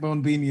nickname at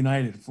Bone Beam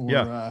United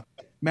for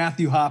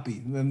Matthew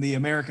Hoppe than the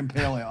American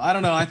Pale Ale. I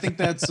don't know. I think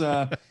that's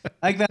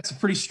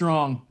pretty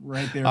strong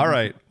right there. All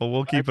right. Well,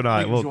 we'll keep an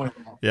eye.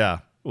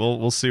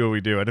 We'll see what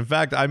we do. And in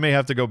fact, I may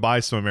have to go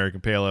buy some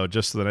American Pale Ale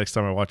just so the next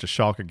time I watch a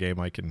Schalke game,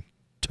 I can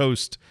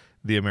toast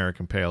the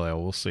American Pale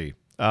Ale. We'll see.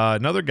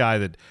 Another guy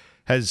that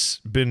has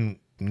been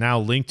now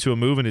linked to a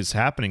move and is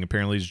happening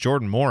apparently is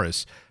Jordan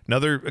Morris.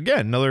 Another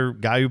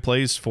guy who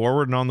plays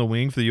forward and on the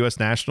wing for the U.S.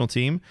 national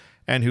team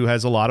and who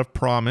has a lot of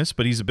promise,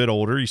 but he's a bit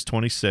older. He's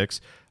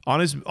 26. On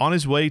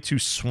his way to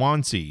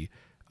Swansea.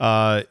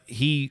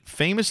 He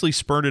famously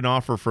spurned an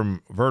offer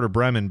from Werder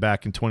Bremen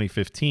back in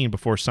 2015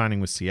 before signing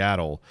with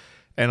Seattle.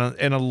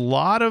 And a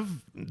lot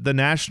of the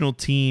national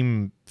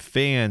team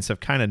fans have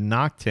kind of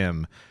knocked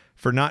him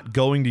for not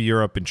going to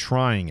Europe and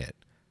trying it.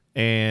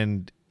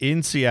 And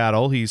in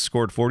Seattle, he's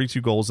scored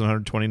 42 goals in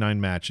 129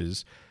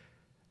 matches.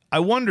 I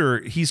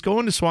wonder, he's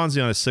going to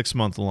Swansea on a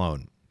 6-month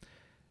loan.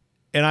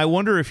 And I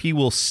wonder if he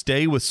will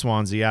stay with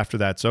Swansea after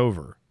that's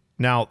over.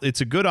 Now,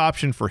 it's a good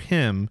option for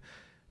him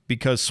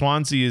because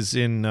Swansea is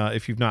in,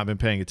 if you've not been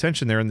paying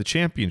attention, they're in the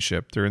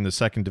Championship. They're in the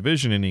second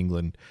division in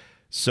England.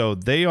 So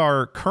they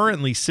are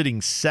currently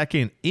sitting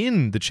second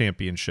in the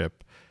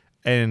Championship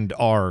and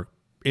are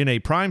in a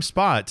prime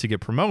spot to get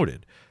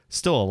promoted.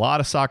 Still a lot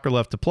of soccer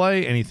left to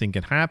play. Anything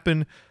can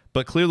happen.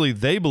 But clearly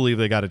they believe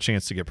they got a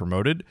chance to get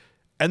promoted.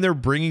 And they're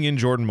bringing in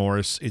Jordan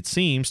Morris, it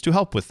seems, to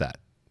help with that.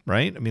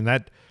 Right? I mean,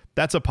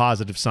 that's a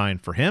positive sign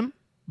for him.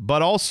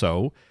 But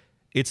also,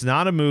 it's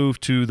not a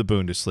move to the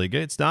Bundesliga.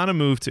 It's not a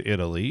move to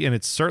Italy. And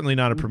it's certainly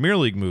not a Premier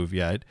League move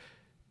yet.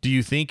 Do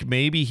you think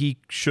maybe he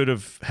should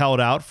have held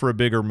out for a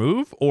bigger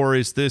move? Or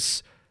do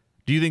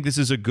you think this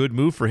is a good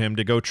move for him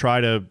to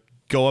try to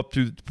go up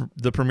to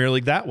the Premier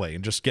League that way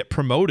and just get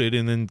promoted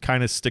and then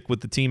kind of stick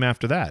with the team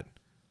after that?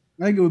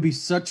 I think it would be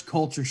such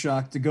culture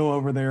shock to go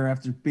over there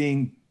after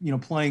being,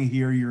 playing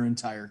here your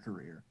entire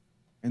career.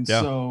 And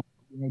so,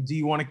 do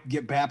you want to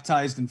get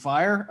baptized in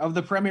fire of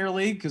the Premier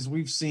League? Because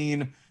we've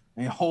seen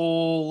a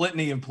whole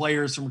litany of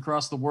players from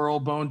across the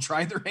world, Bone,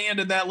 try their hand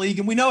in that league.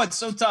 And we know it's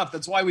so tough.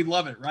 That's why we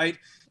love it, right?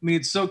 I mean,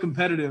 it's so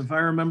competitive. I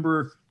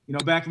remember,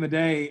 back in the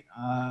day,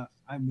 I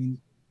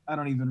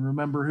don't even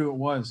remember who it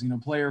was.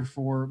 Player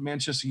for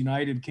Manchester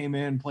United came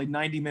in, played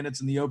 90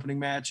 minutes in the opening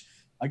match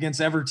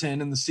against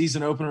Everton in the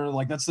season opener.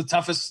 Like, that's the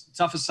toughest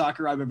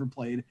soccer I've ever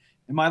played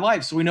in my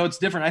life. So we know it's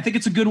different. I think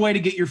it's a good way to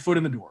get your foot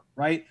in the door,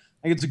 right?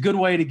 I think it's a good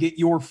way to get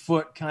your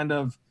foot kind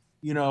of,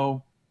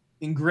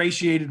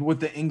 ingratiated with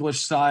the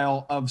English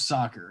style of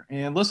soccer.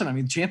 And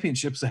listen,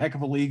 Championship's a heck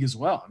of a league as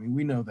well.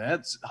 We know that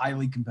it's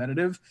highly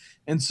competitive.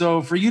 And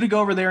so for you to go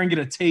over there and get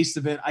a taste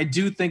of it, I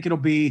do think it'll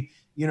be,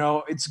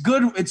 it's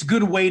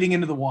good wading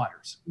into the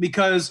waters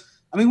because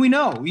we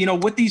know,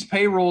 with these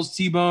payrolls,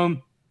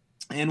 T-Bone,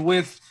 and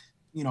with,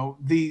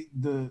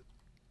 the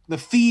the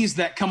fees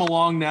that come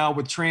along now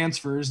with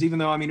transfers, even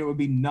though, I mean, it would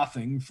be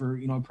nothing for,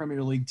 a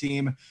Premier League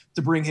team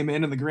to bring him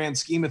in the grand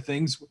scheme of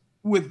things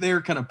with their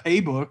kind of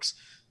pay books.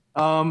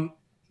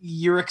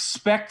 You're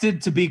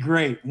expected to be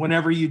great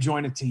whenever you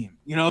join a team.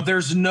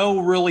 There's no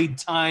really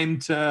time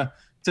to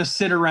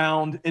sit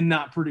around and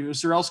not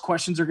produce, or else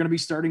questions are going to be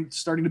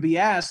starting to be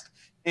asked.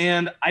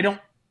 And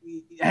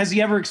has he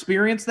ever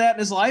experienced that in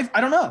his life? I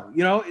don't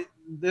know.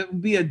 That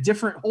would be a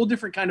whole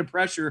different kind of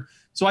pressure.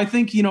 So I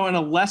think, in a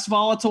less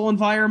volatile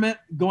environment,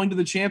 going to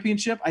the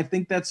championship, I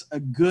think that's a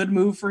good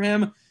move for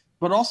him.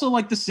 But also,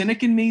 like, the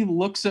cynic in me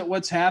looks at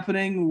what's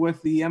happening with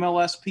the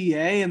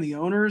MLSPA and the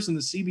owners and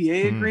the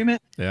CBA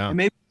agreement. Yeah. And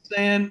maybe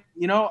saying,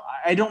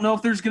 I don't know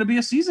if there's going to be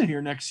a season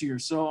here next year.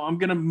 So I'm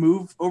going to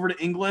move over to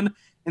England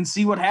and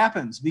see what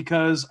happens,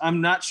 because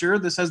I'm not sure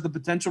this has the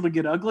potential to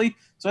get ugly.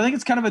 So I think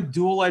it's kind of a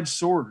dual-edged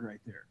sword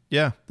right there.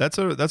 Yeah, that's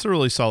a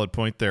really solid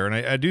point there. And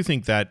I do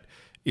think that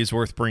is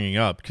worth bringing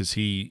up, because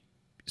he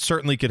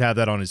certainly could have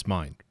that on his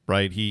mind,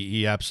 right?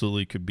 He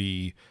absolutely could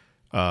be,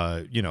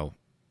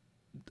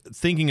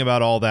 thinking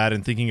about all that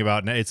and thinking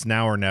about it's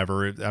now or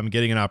never. I'm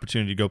getting an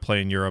opportunity to go play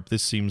in Europe.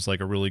 This seems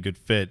like a really good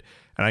fit,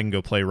 and I can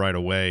go play right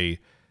away.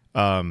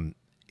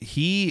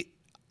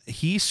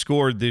 He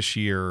scored this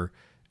year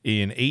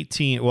in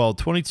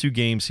 22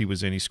 games he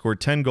was in. He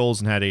scored 10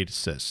 goals and had 8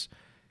 assists.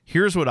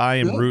 Here's what I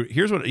am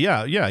he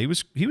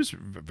was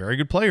a very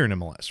good player in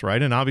MLS,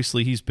 right? And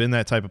obviously he's been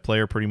that type of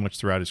player pretty much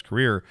throughout his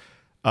career.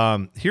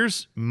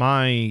 Here's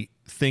my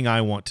thing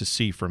I want to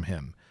see from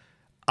him.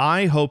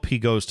 I hope he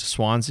goes to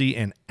Swansea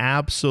and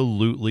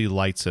absolutely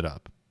lights it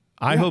up.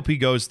 I hope he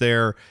goes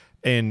there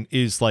and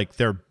is like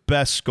their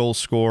best goal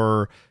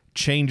scorer,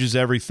 changes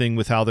everything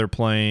with how they're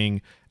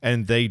playing,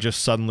 and they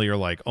just suddenly are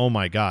like, oh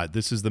my God,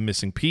 this is the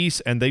missing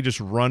piece, and they just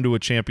run to a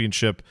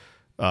championship,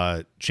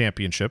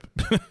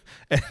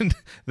 and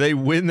they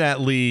win that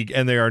league,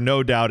 and they are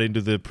no doubt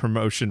into the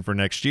promotion for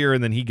next year,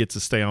 and then he gets to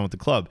stay on with the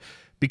club.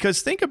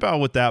 Because think about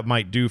what that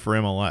might do for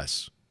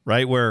MLS,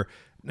 right? Where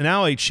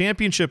now a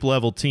championship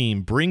level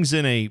team brings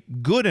in a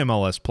good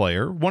MLS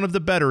player, one of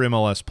the better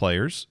MLS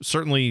players,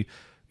 certainly,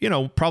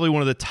 probably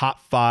one of the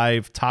top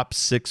 5, top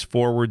 6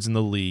 forwards in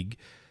the league.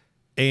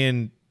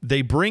 And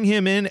they bring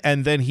him in,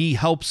 and then he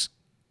helps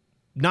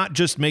not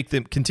just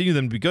continue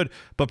them to be good,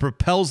 but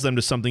propels them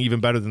to something even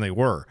better than they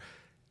were.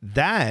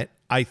 That,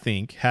 I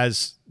think,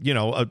 has,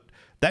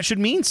 that should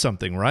mean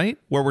something, right?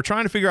 Where we're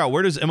trying to figure out,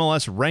 where does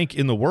MLS rank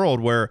in the world,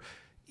 where,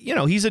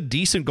 he's a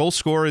decent goal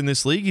scorer in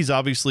this league. He's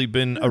obviously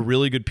been a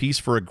really good piece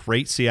for a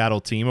great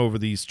Seattle team over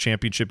these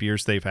championship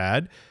years they've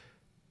had.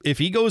 If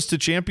he goes to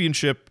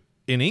championship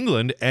in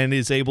England and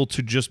is able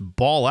to just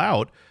ball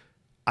out,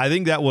 I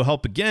think that will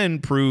help again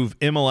prove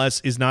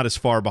MLS is not as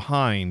far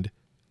behind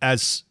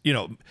as,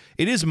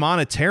 it is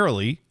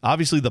monetarily.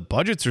 Obviously the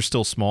budgets are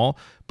still small,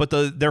 but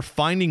they're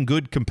finding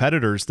good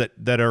competitors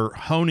that are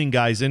honing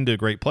guys into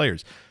great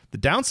players. The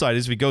downside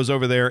is if he goes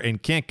over there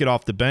and can't get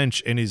off the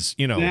bench and is,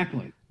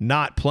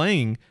 not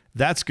playing,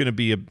 that's going to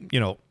be a,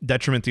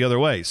 detriment the other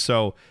way.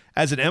 So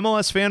as an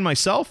MLS fan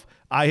myself,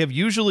 I have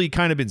usually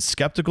kind of been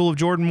skeptical of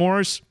Jordan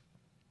Morris.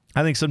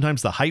 I think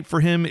sometimes the hype for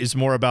him is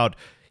more about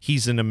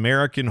he's an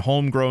American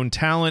homegrown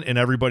talent and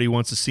everybody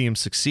wants to see him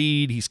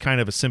succeed. He's kind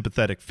of a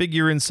sympathetic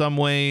figure in some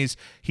ways.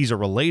 He's a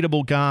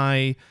relatable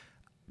guy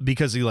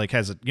because he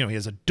has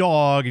a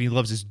dog and he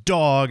loves his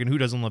dog, and who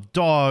doesn't love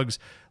dogs?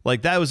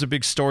 Like, that was a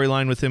big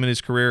storyline with him in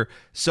his career.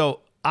 So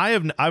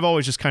I've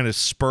always just kind of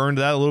spurned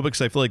that a little bit,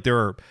 because I feel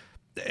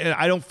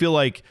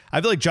like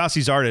I feel like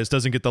Gyasi Zardes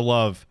doesn't get the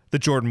love that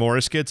Jordan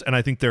Morris gets, and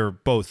I think they're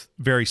both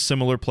very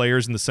similar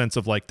players in the sense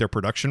of like their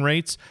production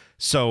rates.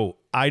 So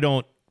I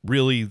don't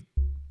really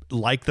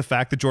like the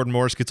fact that Jordan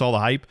Morris gets all the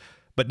hype,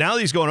 but now that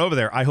he's going over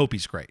there, I hope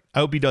he's great. I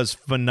hope he does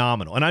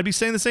phenomenal. And I'd be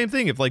saying the same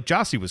thing if like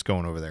Gyasi was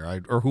going over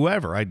there, or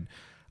whoever.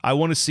 I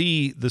want to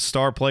see the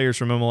star players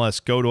from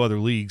MLS go to other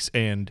leagues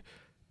and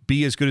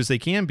be as good as they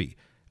can be.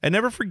 And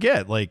never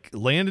forget, like,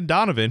 Landon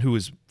Donovan, who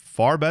is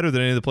far better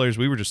than any of the players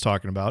we were just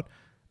talking about,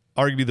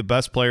 arguably the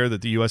best player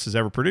that the U.S. has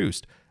ever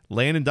produced.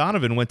 Landon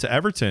Donovan went to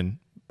Everton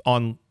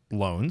on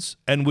loans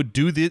and would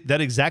do that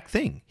exact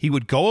thing. He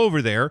would go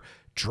over there,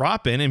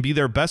 drop in, and be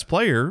their best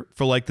player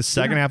for like the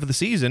second half of the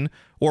season,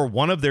 or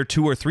one of their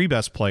 2 or 3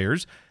 best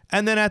players.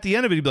 And then at the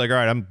end of it, he'd be like, all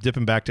right, I'm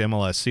dipping back to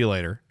MLS. See you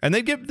later. And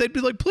they'd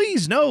be like,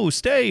 please, no,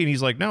 stay. And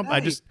he's like, no,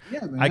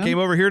 I came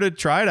over here to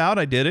try it out.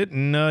 I did it.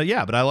 And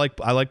but I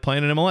like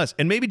playing in MLS.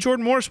 And maybe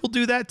Jordan Morris will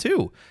do that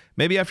too.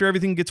 Maybe after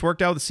everything gets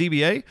worked out with the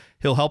CBA,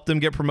 he'll help them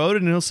get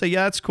promoted, and he'll say,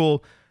 yeah, that's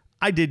cool.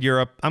 I did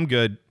Europe. I'm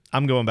good.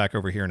 I'm going back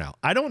over here now.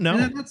 I don't know.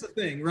 And that's the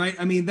thing, right?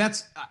 I mean,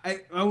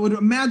 I would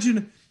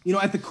imagine,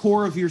 at the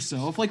core of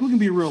yourself, like, we can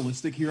be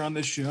realistic here on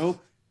this show.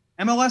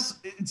 MLS,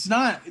 it's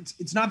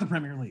not the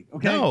Premier League,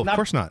 okay? No, of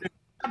course not.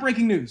 Not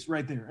breaking news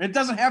right there. It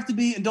doesn't have to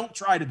be, and don't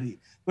try to be.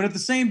 But at the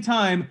same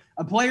time,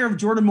 a player of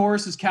Jordan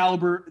Morris's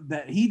caliber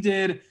that he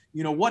did,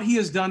 what he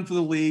has done for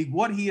the league,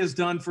 what he has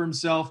done for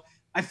himself,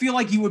 I feel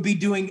like you would be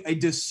doing a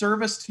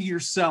disservice to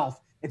yourself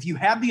if you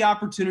had the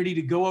opportunity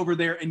to go over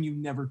there and you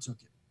never took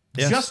it.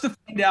 just to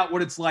find out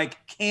what it's like.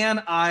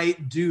 Can I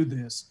do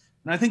this?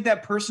 And I think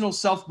that personal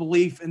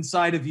self-belief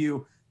inside of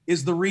you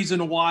is the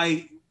reason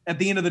why at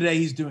the end of the day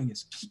he's doing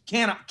this.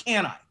 Can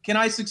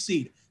I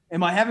succeed?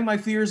 Am I having my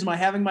fears? Am I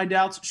having my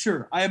doubts?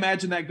 Sure. I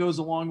imagine that goes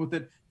along with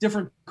it.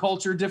 Different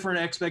culture, different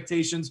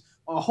expectations,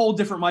 a whole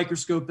different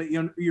microscope that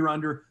you're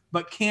under.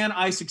 But can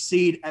I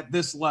succeed at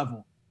this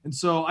level? And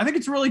so I think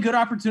it's a really good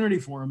opportunity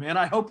for him, man.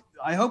 I hope,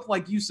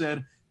 like you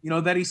said,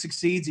 that he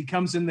succeeds. He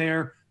comes in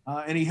there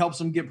and he helps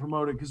them get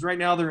promoted, because right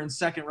now they're in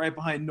second, right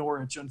behind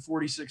Norwich on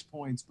 46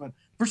 points. But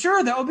for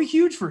sure, that would be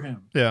huge for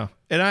him. Yeah,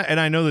 and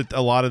I know that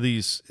a lot of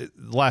these.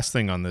 Last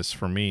thing on this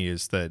for me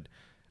is that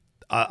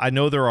I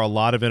know there are a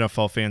lot of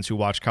NFL fans who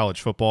watch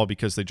college football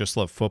because they just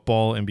love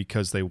football and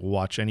because they will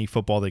watch any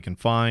football they can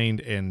find,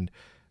 and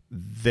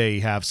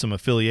they have some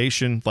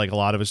affiliation, like a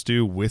lot of us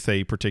do, with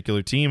a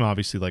particular team.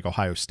 Obviously, like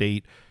Ohio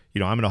State.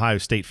 I'm an Ohio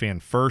State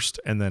fan first,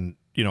 and then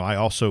I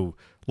also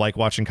like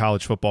watching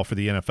college football for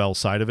the NFL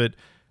side of it.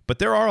 But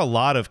there are a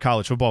lot of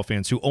college football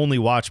fans who only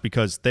watch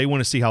because they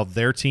want to see how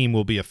their team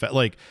will be affected.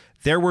 Like,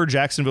 there were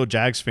Jacksonville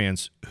Jags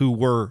fans who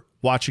were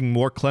watching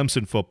more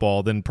Clemson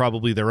football than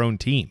probably their own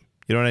team.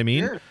 You know what I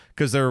mean?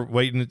 Because they're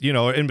waiting,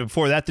 and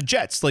before that, the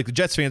Jets. Like, the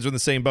Jets fans were in the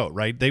same boat,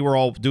 right? They were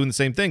all doing the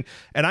same thing.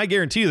 And I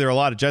guarantee you there are a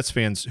lot of Jets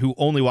fans who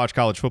only watch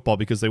college football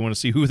because they want to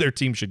see who their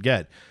team should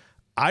get.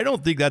 I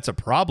don't think that's a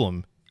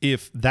problem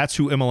if that's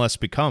who MLS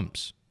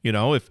becomes.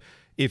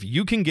 If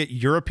you can get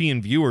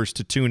European viewers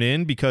to tune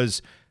in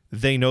because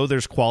they know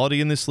there's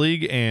quality in this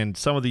league and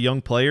some of the young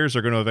players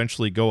are going to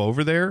eventually go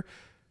over there,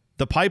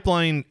 the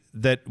pipeline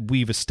that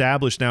we've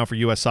established now for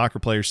U.S. soccer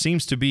players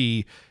seems to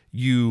be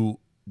you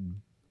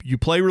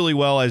play really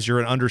well as you're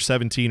an under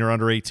 17 or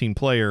under 18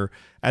 player,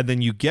 and then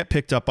you get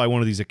picked up by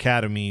one of these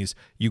academies.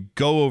 You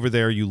go over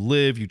there, you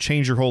live, you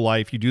change your whole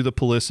life, you do the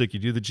Pulisic, you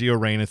do the Gio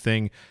Reyna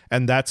thing,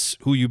 and that's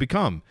who you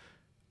become.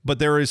 But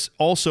there is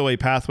also a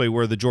pathway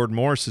where the Jordan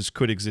Morrises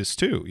could exist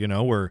too,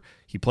 where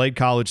he played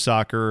college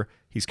soccer,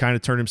 he's kind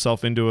of turned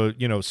himself into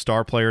a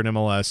star player in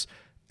MLS,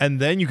 and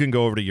then you can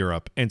go over to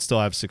Europe and still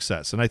have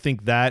success. And I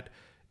think that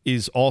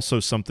is also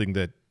something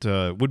that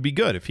would be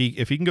good if he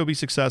can go be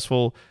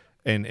successful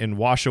and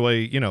wash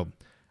away.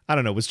 I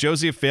don't know. Was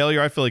Josie a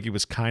failure? I feel like he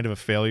was kind of a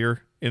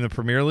failure in the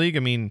Premier League.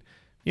 I mean,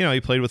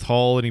 he played with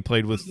Hull and he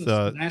played with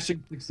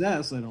smashing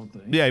success. I don't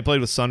think. Yeah, he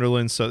played with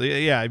Sunderland. So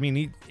yeah, I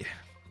mean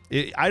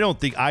I don't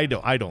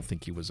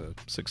think he was a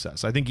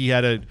success. I think he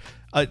had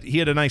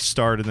a nice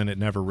start and then it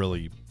never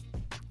really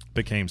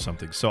became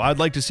something. So I'd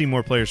like to see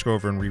more players go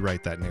over and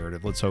rewrite that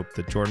narrative. Let's hope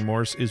that Jordan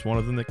Morris is one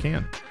of them that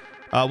can.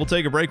 We'll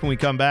take a break. When we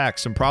come back,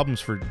 some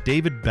problems for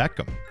David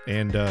Beckham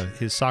and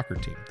his soccer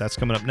team. That's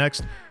coming up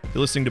next.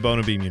 You're listening to Bone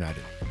and Beam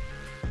United.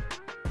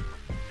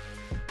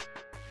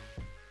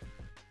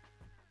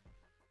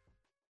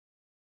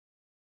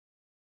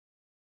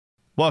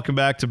 Welcome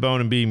back to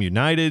Bone and Beam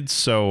United.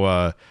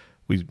 So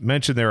we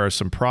mentioned there are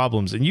some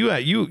problems, and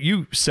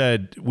you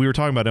said, we were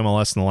talking about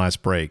MLS in the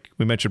last break.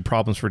 We mentioned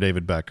problems for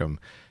David Beckham.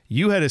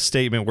 You had a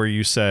statement where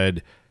you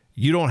said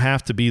you don't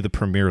have to be the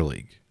Premier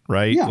League.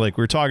 Right? Yeah. Like,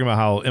 we were talking about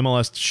how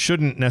MLS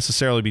shouldn't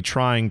necessarily be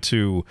trying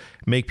to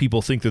make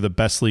people think they're the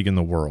best league in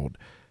the world.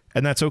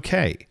 And that's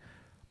okay.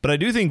 But I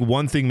do think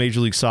one thing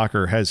Major League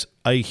Soccer has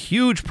a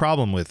huge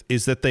problem with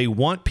is that they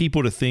want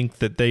people to think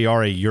that they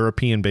are a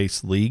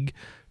European-based league,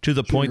 to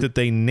the point that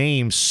they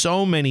name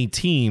so many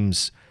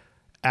teams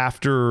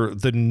after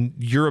the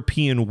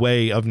European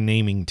way of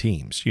naming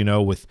teams,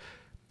 with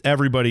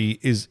everybody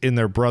is in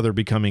their brother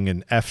becoming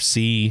an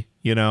FC,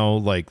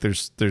 like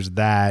there's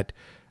that.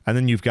 And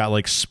then you've got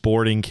like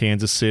Sporting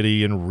Kansas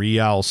City and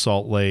Real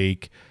Salt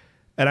Lake.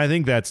 And I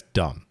think that's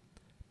dumb.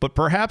 But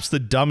perhaps the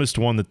dumbest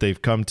one that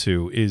they've come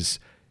to is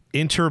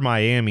Inter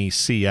Miami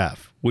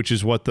CF, which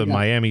is what the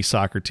Miami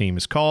soccer team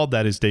is called.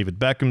 That is David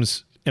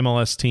Beckham's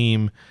MLS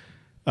team.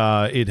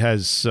 It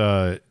has...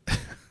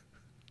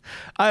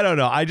 I don't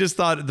know. I just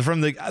thought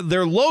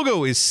their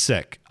logo is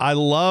sick. I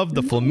love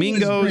the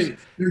flamingos.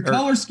 Their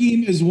color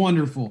scheme is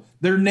wonderful.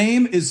 Their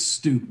name is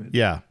stupid.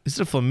 Yeah. Is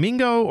it a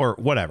flamingo or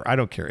whatever? I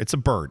don't care. It's a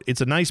bird. It's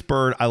a nice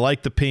bird. I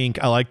like the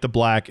pink. I like the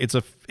black. It's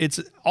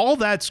all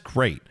that's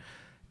great.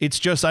 It's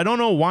just, I don't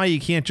know why you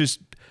can't just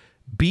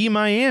be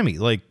Miami.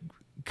 Like,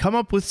 come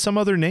up with some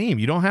other name.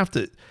 You don't have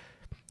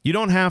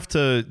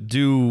to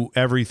do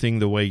everything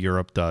the way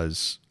Europe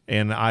does.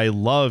 And I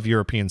love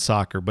European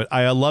soccer, but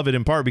I love it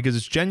in part because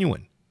it's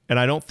genuine. And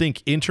I don't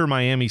think Inter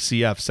Miami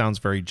CF sounds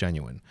very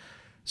genuine.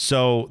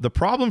 So the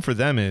problem for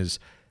them is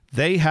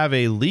they have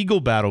a legal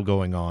battle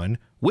going on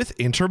with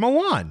Inter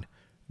Milan.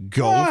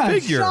 Go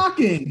figure.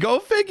 Shocking. Go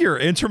figure.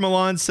 Inter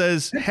Milan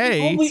says,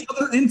 hey. The only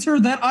other Inter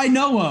that I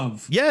know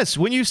of. Yes.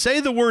 When you say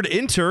the word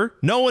Inter,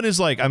 no one is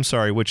like, I'm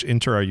sorry, which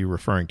Inter are you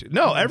referring to?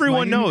 No,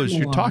 everyone knows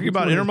you're talking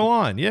about Inter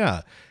Milan.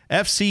 Yeah.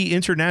 FC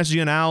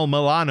Internazionale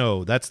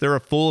Milano. That's their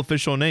full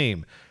official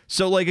name.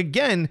 So, like,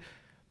 again,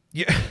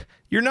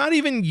 you're not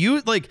even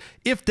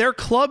if their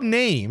club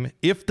name,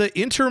 if the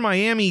Inter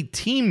Miami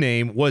team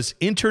name was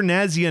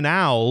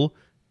Internazionale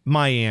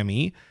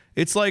Miami,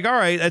 it's like, all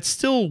right, that's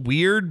still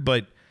weird,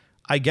 but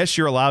I guess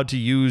you're allowed to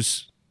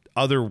use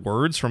other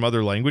words from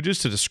other languages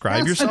to describe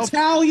That's yourself.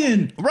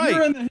 Italian. Right.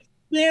 You're in the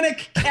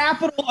Hispanic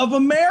capital of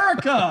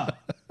America.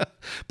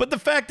 But the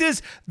fact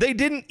is, they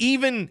didn't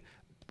even.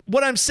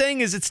 What I'm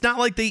saying is, it's not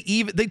like they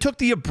took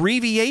the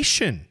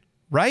abbreviation,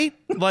 right?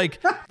 Like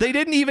they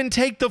didn't even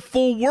take the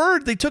full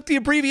word. They took the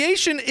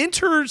abbreviation.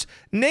 Inter's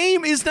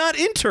name is not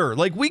Inter.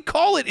 Like we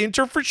call it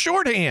Inter for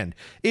shorthand.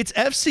 It's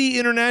FC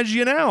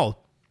Internazionale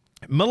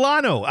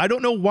Milano. I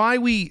don't know why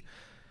we.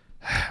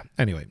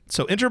 Anyway,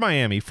 so Inter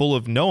Miami, full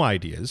of no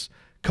ideas,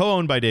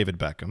 co-owned by David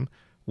Beckham,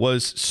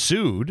 was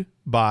sued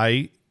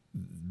by.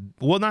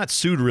 Well, not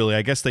sued really.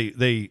 I guess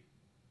they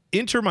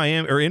Inter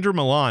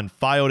Milan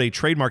filed a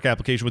trademark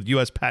application with the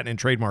U.S. Patent and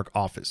Trademark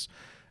Office.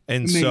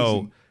 And Amazing.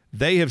 So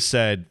they have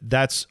said,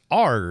 that's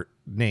our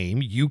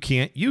name. You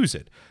can't use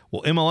it.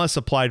 Well, MLS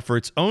applied for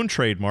its own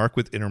trademark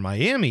with Inter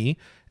Miami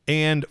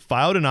and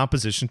filed in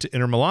opposition to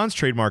Inter Milan's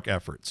trademark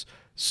efforts.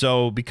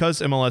 So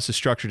because MLS is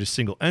structured as a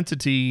single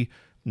entity,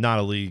 not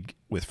a league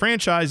with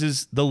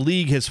franchises, the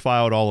league has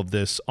filed all of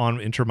this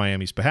on Inter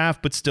Miami's behalf,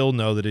 but still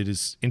know that it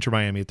is Inter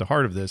Miami at the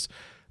heart of this.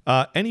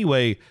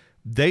 Anyway,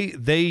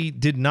 they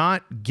did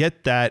not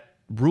get that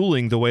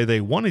ruling the way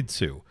they wanted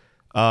to.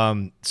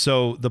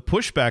 So the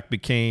pushback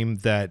became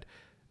that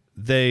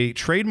the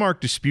trademark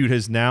dispute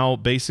has now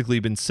basically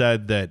been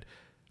said that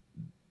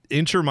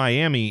Inter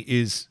Miami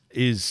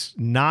is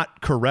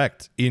not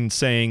correct in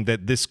saying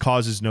that this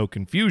causes no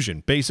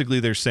confusion. Basically,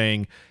 they're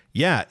saying,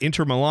 yeah,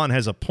 Inter Milan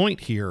has a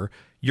point here.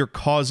 You're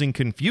causing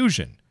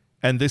confusion.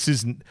 And this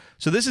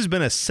has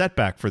been a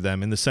setback for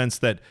them in the sense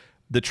that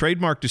the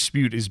trademark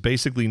dispute is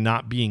basically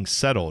not being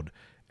settled,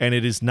 and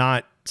it is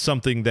not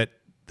something that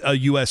a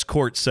U.S.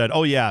 court said,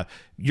 oh, yeah,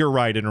 you're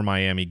right, Inter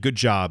Miami. Good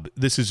job.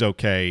 This is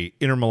okay.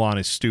 Inter Milan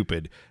is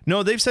stupid.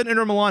 No, they've said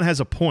Inter Milan has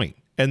a point,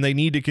 and they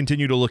need to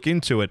continue to look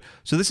into it.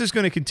 So this is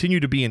going to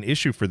continue to be an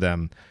issue for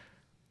them.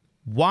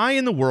 Why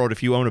in the world,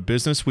 if you own a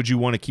business, would you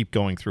want to keep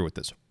going through with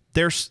this?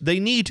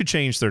 They need to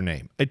change their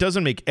name. It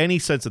doesn't make any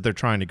sense that they're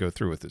trying to go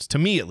through with this. To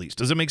me, at least.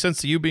 Does it make sense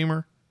to you,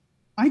 Beamer?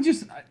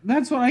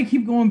 That's what I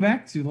keep going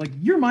back to. Like,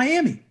 you're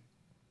Miami.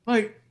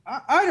 Like,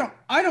 I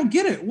don't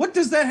get it. What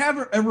does that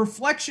have a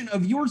reflection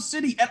of your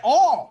city at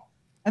all?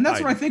 And that's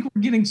what I think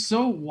we're getting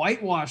so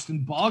whitewashed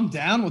and bogged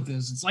down with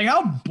this. It's like,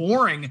 how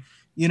boring,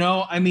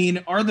 I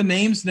mean, are the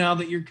names now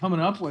that you're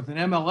coming up with in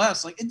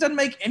MLS? Like, it doesn't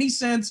make any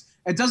sense.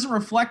 It doesn't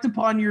reflect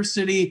upon your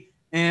city.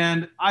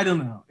 And I don't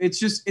know.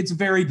 It's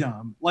very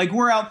dumb. Like,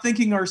 we're out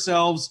thinking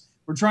ourselves.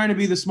 We're trying to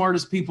be the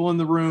smartest people in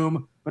the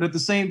room. But at the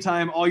same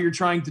time, all you're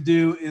trying to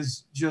do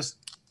is just,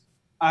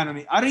 I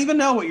don't even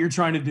know what you're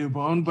trying to do,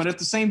 Bone. But at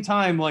the same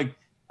time, like,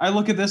 I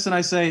look at this and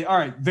I say, all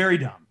right, very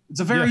dumb. It's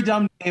a very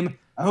dumb name.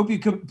 I hope you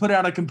could put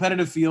out a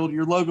competitive field.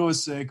 Your logo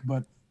is sick,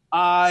 but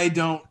I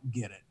don't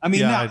get it. I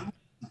mean,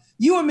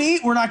 you and me,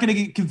 we're not going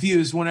to get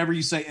confused whenever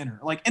you say Inter.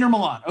 Like Inter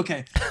Milan.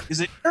 Okay.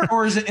 Is it Inter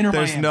or is it Inter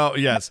Miami?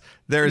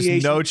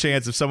 There's no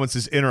chance if someone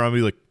says Inter, I'll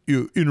be like,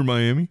 Inter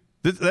Miami?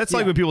 That's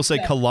like when people say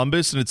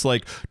Columbus, and it's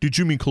like, did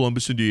you mean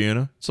Columbus,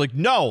 Indiana? It's like,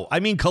 no, I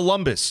mean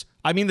Columbus.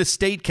 I mean the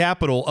state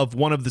capital of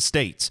one of the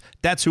states.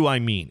 That's who I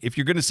mean. If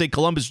you're going to say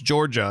Columbus,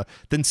 Georgia,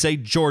 then say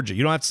Georgia.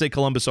 You don't have to say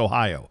Columbus,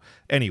 Ohio.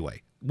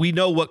 Anyway, we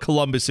know what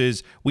Columbus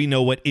is. We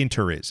know what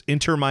Inter is.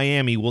 Inter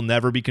Miami will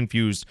never be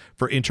confused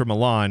for Inter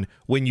Milan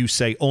when you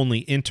say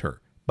only Inter.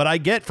 But I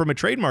get from a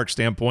trademark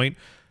standpoint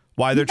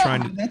why they're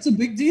trying to. That's a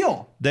big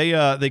deal.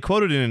 They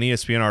quoted in an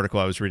ESPN article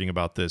I was reading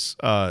about this,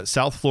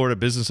 South Florida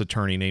business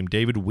attorney named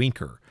David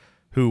Winker,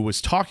 who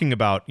was talking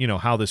about,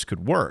 how this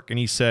could work. And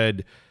he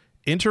said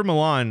Inter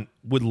Milan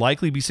would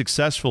likely be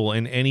successful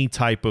in any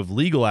type of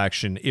legal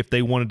action if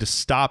they wanted to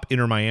stop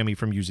Inter Miami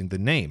from using the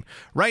name.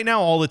 Right now,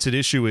 all that's at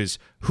issue is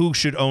who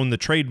should own the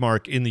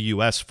trademark in the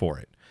U.S. for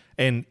it.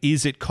 And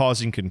is it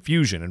causing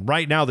confusion? And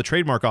right now, the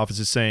trademark office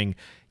is saying,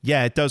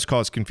 yeah, it does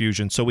cause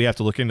confusion, so we have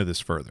to look into this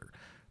further.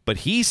 But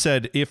he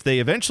said if they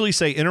eventually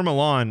say Inter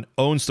Milan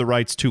owns the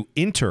rights to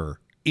Inter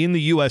in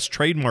the U.S.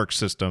 trademark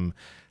system,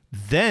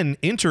 then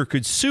Inter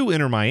could sue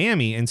Inter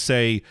Miami and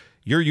say,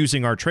 you're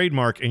using our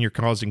trademark and you're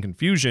causing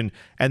confusion,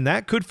 and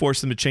that could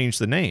force them to change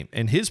the name.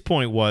 And his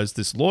point was,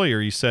 this lawyer,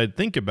 he said,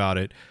 think about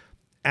it.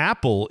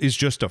 Apple is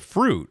just a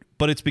fruit,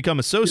 but it's become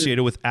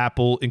associated with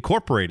Apple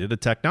Incorporated, a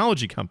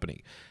technology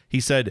company. He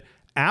said,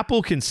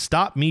 Apple can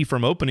stop me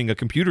from opening a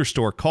computer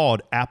store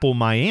called Apple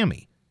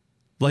Miami.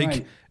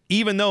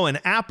 Even though an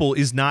Apple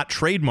is not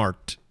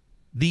trademarked,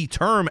 the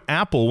term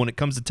Apple when it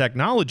comes to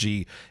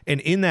technology,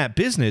 and in that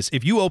business,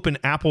 if you open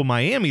Apple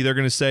Miami, they're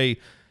going to say,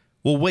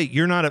 well, wait,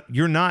 you're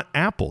not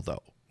Apple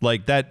though.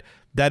 Like that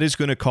is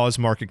going to cause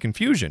market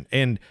confusion.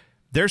 And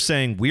they're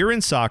saying we're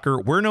in soccer,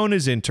 we're known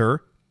as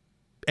Inter,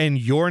 and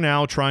you're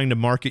now trying to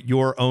market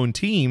your own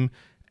team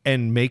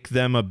and make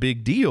them a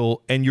big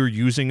deal, and you're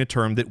using a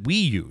term that we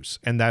use.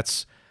 And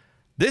this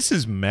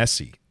is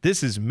messy.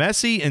 This is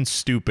messy and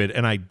stupid,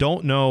 and I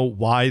don't know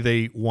why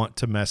they want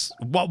to mess.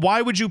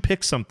 Why would you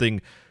pick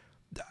something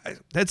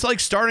that's like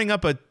starting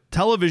up a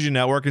television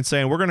network and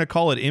saying we're going to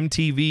call it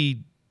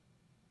MTV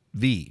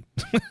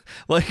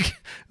like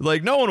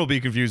no one will be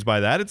confused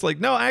by that. It's like,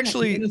 no,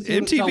 actually,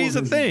 MTV's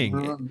a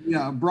thing.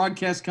 A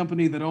broadcast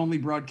company that only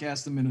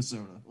broadcasts in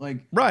Minnesota.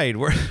 Like, right,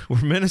 we're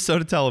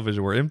Minnesota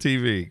Television. We're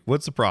MTV.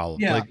 What's the problem?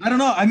 Yeah, like, I don't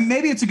know.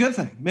 Maybe it's a good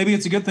thing. Maybe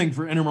it's a good thing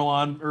for Inter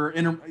Milan or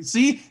Inter.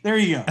 See, there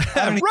you go.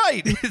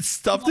 Right, it's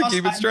tough to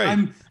keep it straight.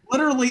 I'm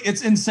literally,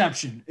 it's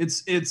Inception.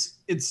 It's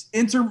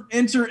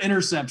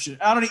interception.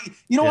 I don't.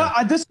 You know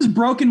what? This has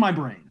broken my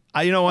brain.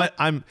 You know what?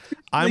 I'm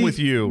with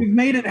you. We've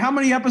made it. How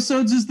many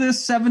episodes is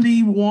this?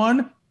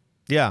 71.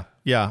 Yeah.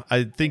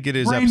 I think it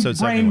is episode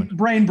 71.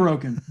 Brain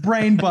broken.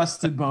 Brain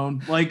busted.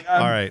 Bone. Like, all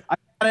right. I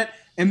got it.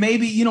 And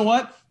maybe, you know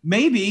what?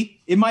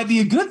 Maybe it might be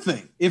a good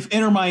thing if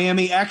Inter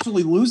Miami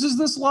actually loses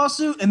this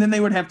lawsuit, and then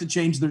they would have to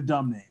change their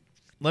dumb name.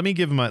 Let me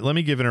give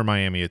Inter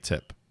Miami a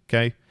tip.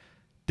 Okay,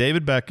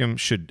 David Beckham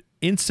should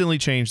instantly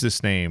change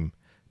this name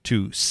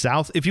to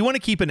South. If you want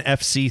to keep an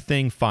FC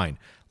thing, fine.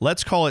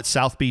 Let's call it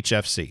South Beach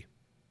FC.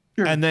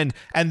 Sure. And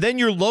then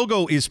your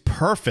logo is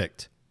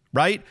perfect,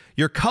 right?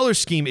 Your color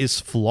scheme is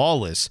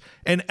flawless,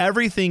 and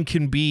everything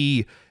can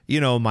be,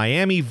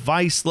 Miami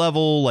Vice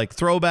level, like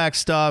throwback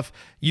stuff.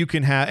 You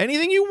can have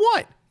anything you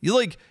want.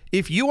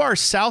 If you are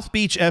South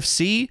Beach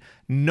FC,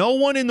 no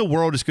one in the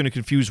world is going to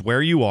confuse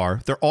where you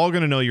are. They're all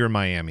going to know you're in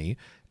Miami.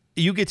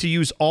 You get to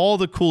use all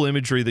the cool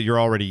imagery that you're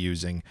already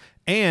using,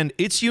 and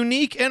it's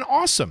unique and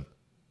awesome.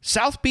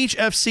 South Beach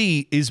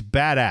FC is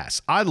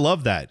badass. I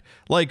love that.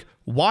 Like,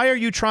 why are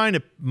you trying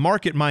to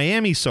market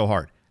Miami so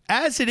hard?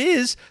 As it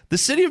is, the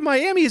city of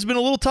Miami has been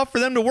a little tough for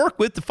them to work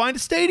with to find a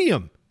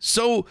stadium.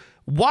 So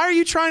why are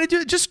you trying to do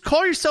it? Just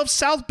call yourself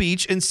South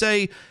Beach and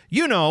say,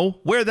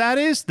 where that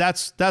is.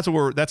 That's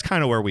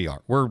kind of where we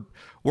are. We're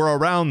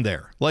around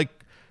there. Like,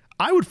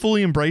 I would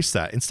fully embrace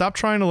that and stop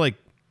trying to,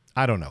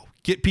 I don't know,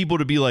 get people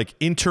to be like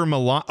Inter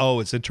Milan. Oh,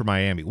 it's Inter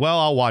Miami. Well,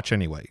 I'll watch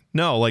anyway.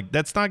 No,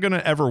 that's not going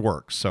to ever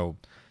work. So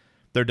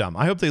they're dumb.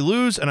 I hope they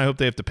lose, and I hope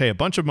they have to pay a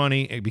bunch of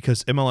money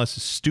because MLS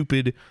is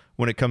stupid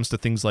when it comes to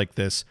things like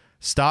this.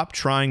 Stop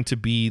trying to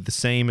be the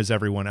same as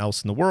everyone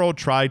else in the world.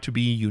 Try to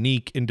be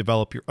unique and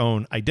develop your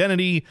own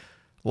identity,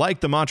 like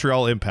the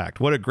Montreal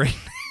Impact. What a great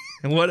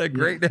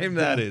name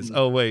that is.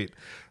 Oh, wait.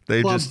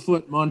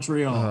 Clubfoot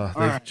Montreal.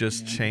 They've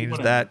just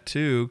changed that,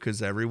 too,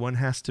 because everyone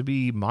has to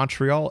be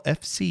Montreal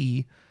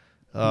FC.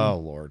 Oh,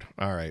 Lord.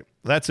 All right.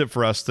 That's it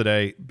for us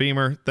today.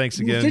 Beamer, thanks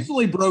again. You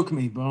officially broke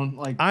me, Bone.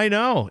 I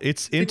know.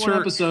 It's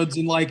episodes,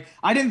 and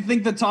I didn't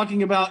think that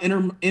talking about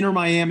Inter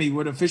Miami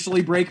would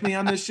officially break me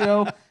on this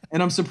show,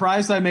 and I'm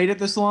surprised I made it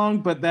this long,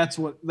 but that's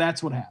what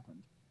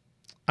happened.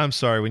 I'm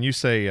sorry. When you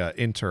say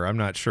Inter, I'm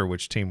not sure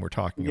which team we're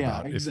talking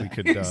about.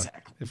 Exactly.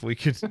 If we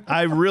could,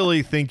 I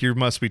really think you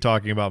must be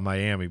talking about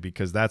Miami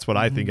because that's what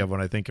I think of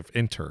when I think of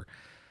Inter.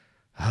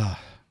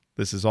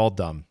 This is all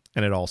dumb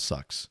and it all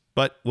sucks.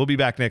 But we'll be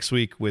back next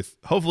week with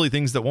hopefully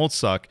things that won't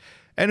suck.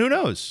 And who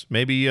knows?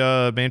 Maybe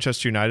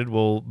Manchester United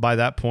will, by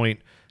that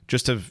point,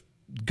 just have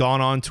gone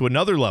on to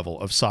another level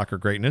of soccer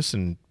greatness,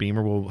 and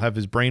Beamer will have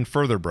his brain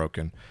further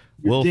broken.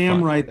 You're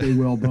damn right they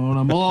will, Bone.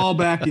 I'm all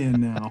back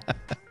in now.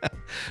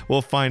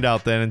 We'll find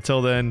out then.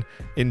 Until then,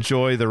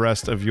 enjoy the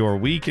rest of your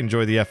week.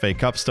 Enjoy the FA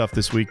Cup stuff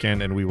this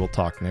weekend, and we will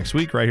talk next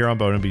week right here on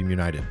Bone and Beam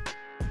United.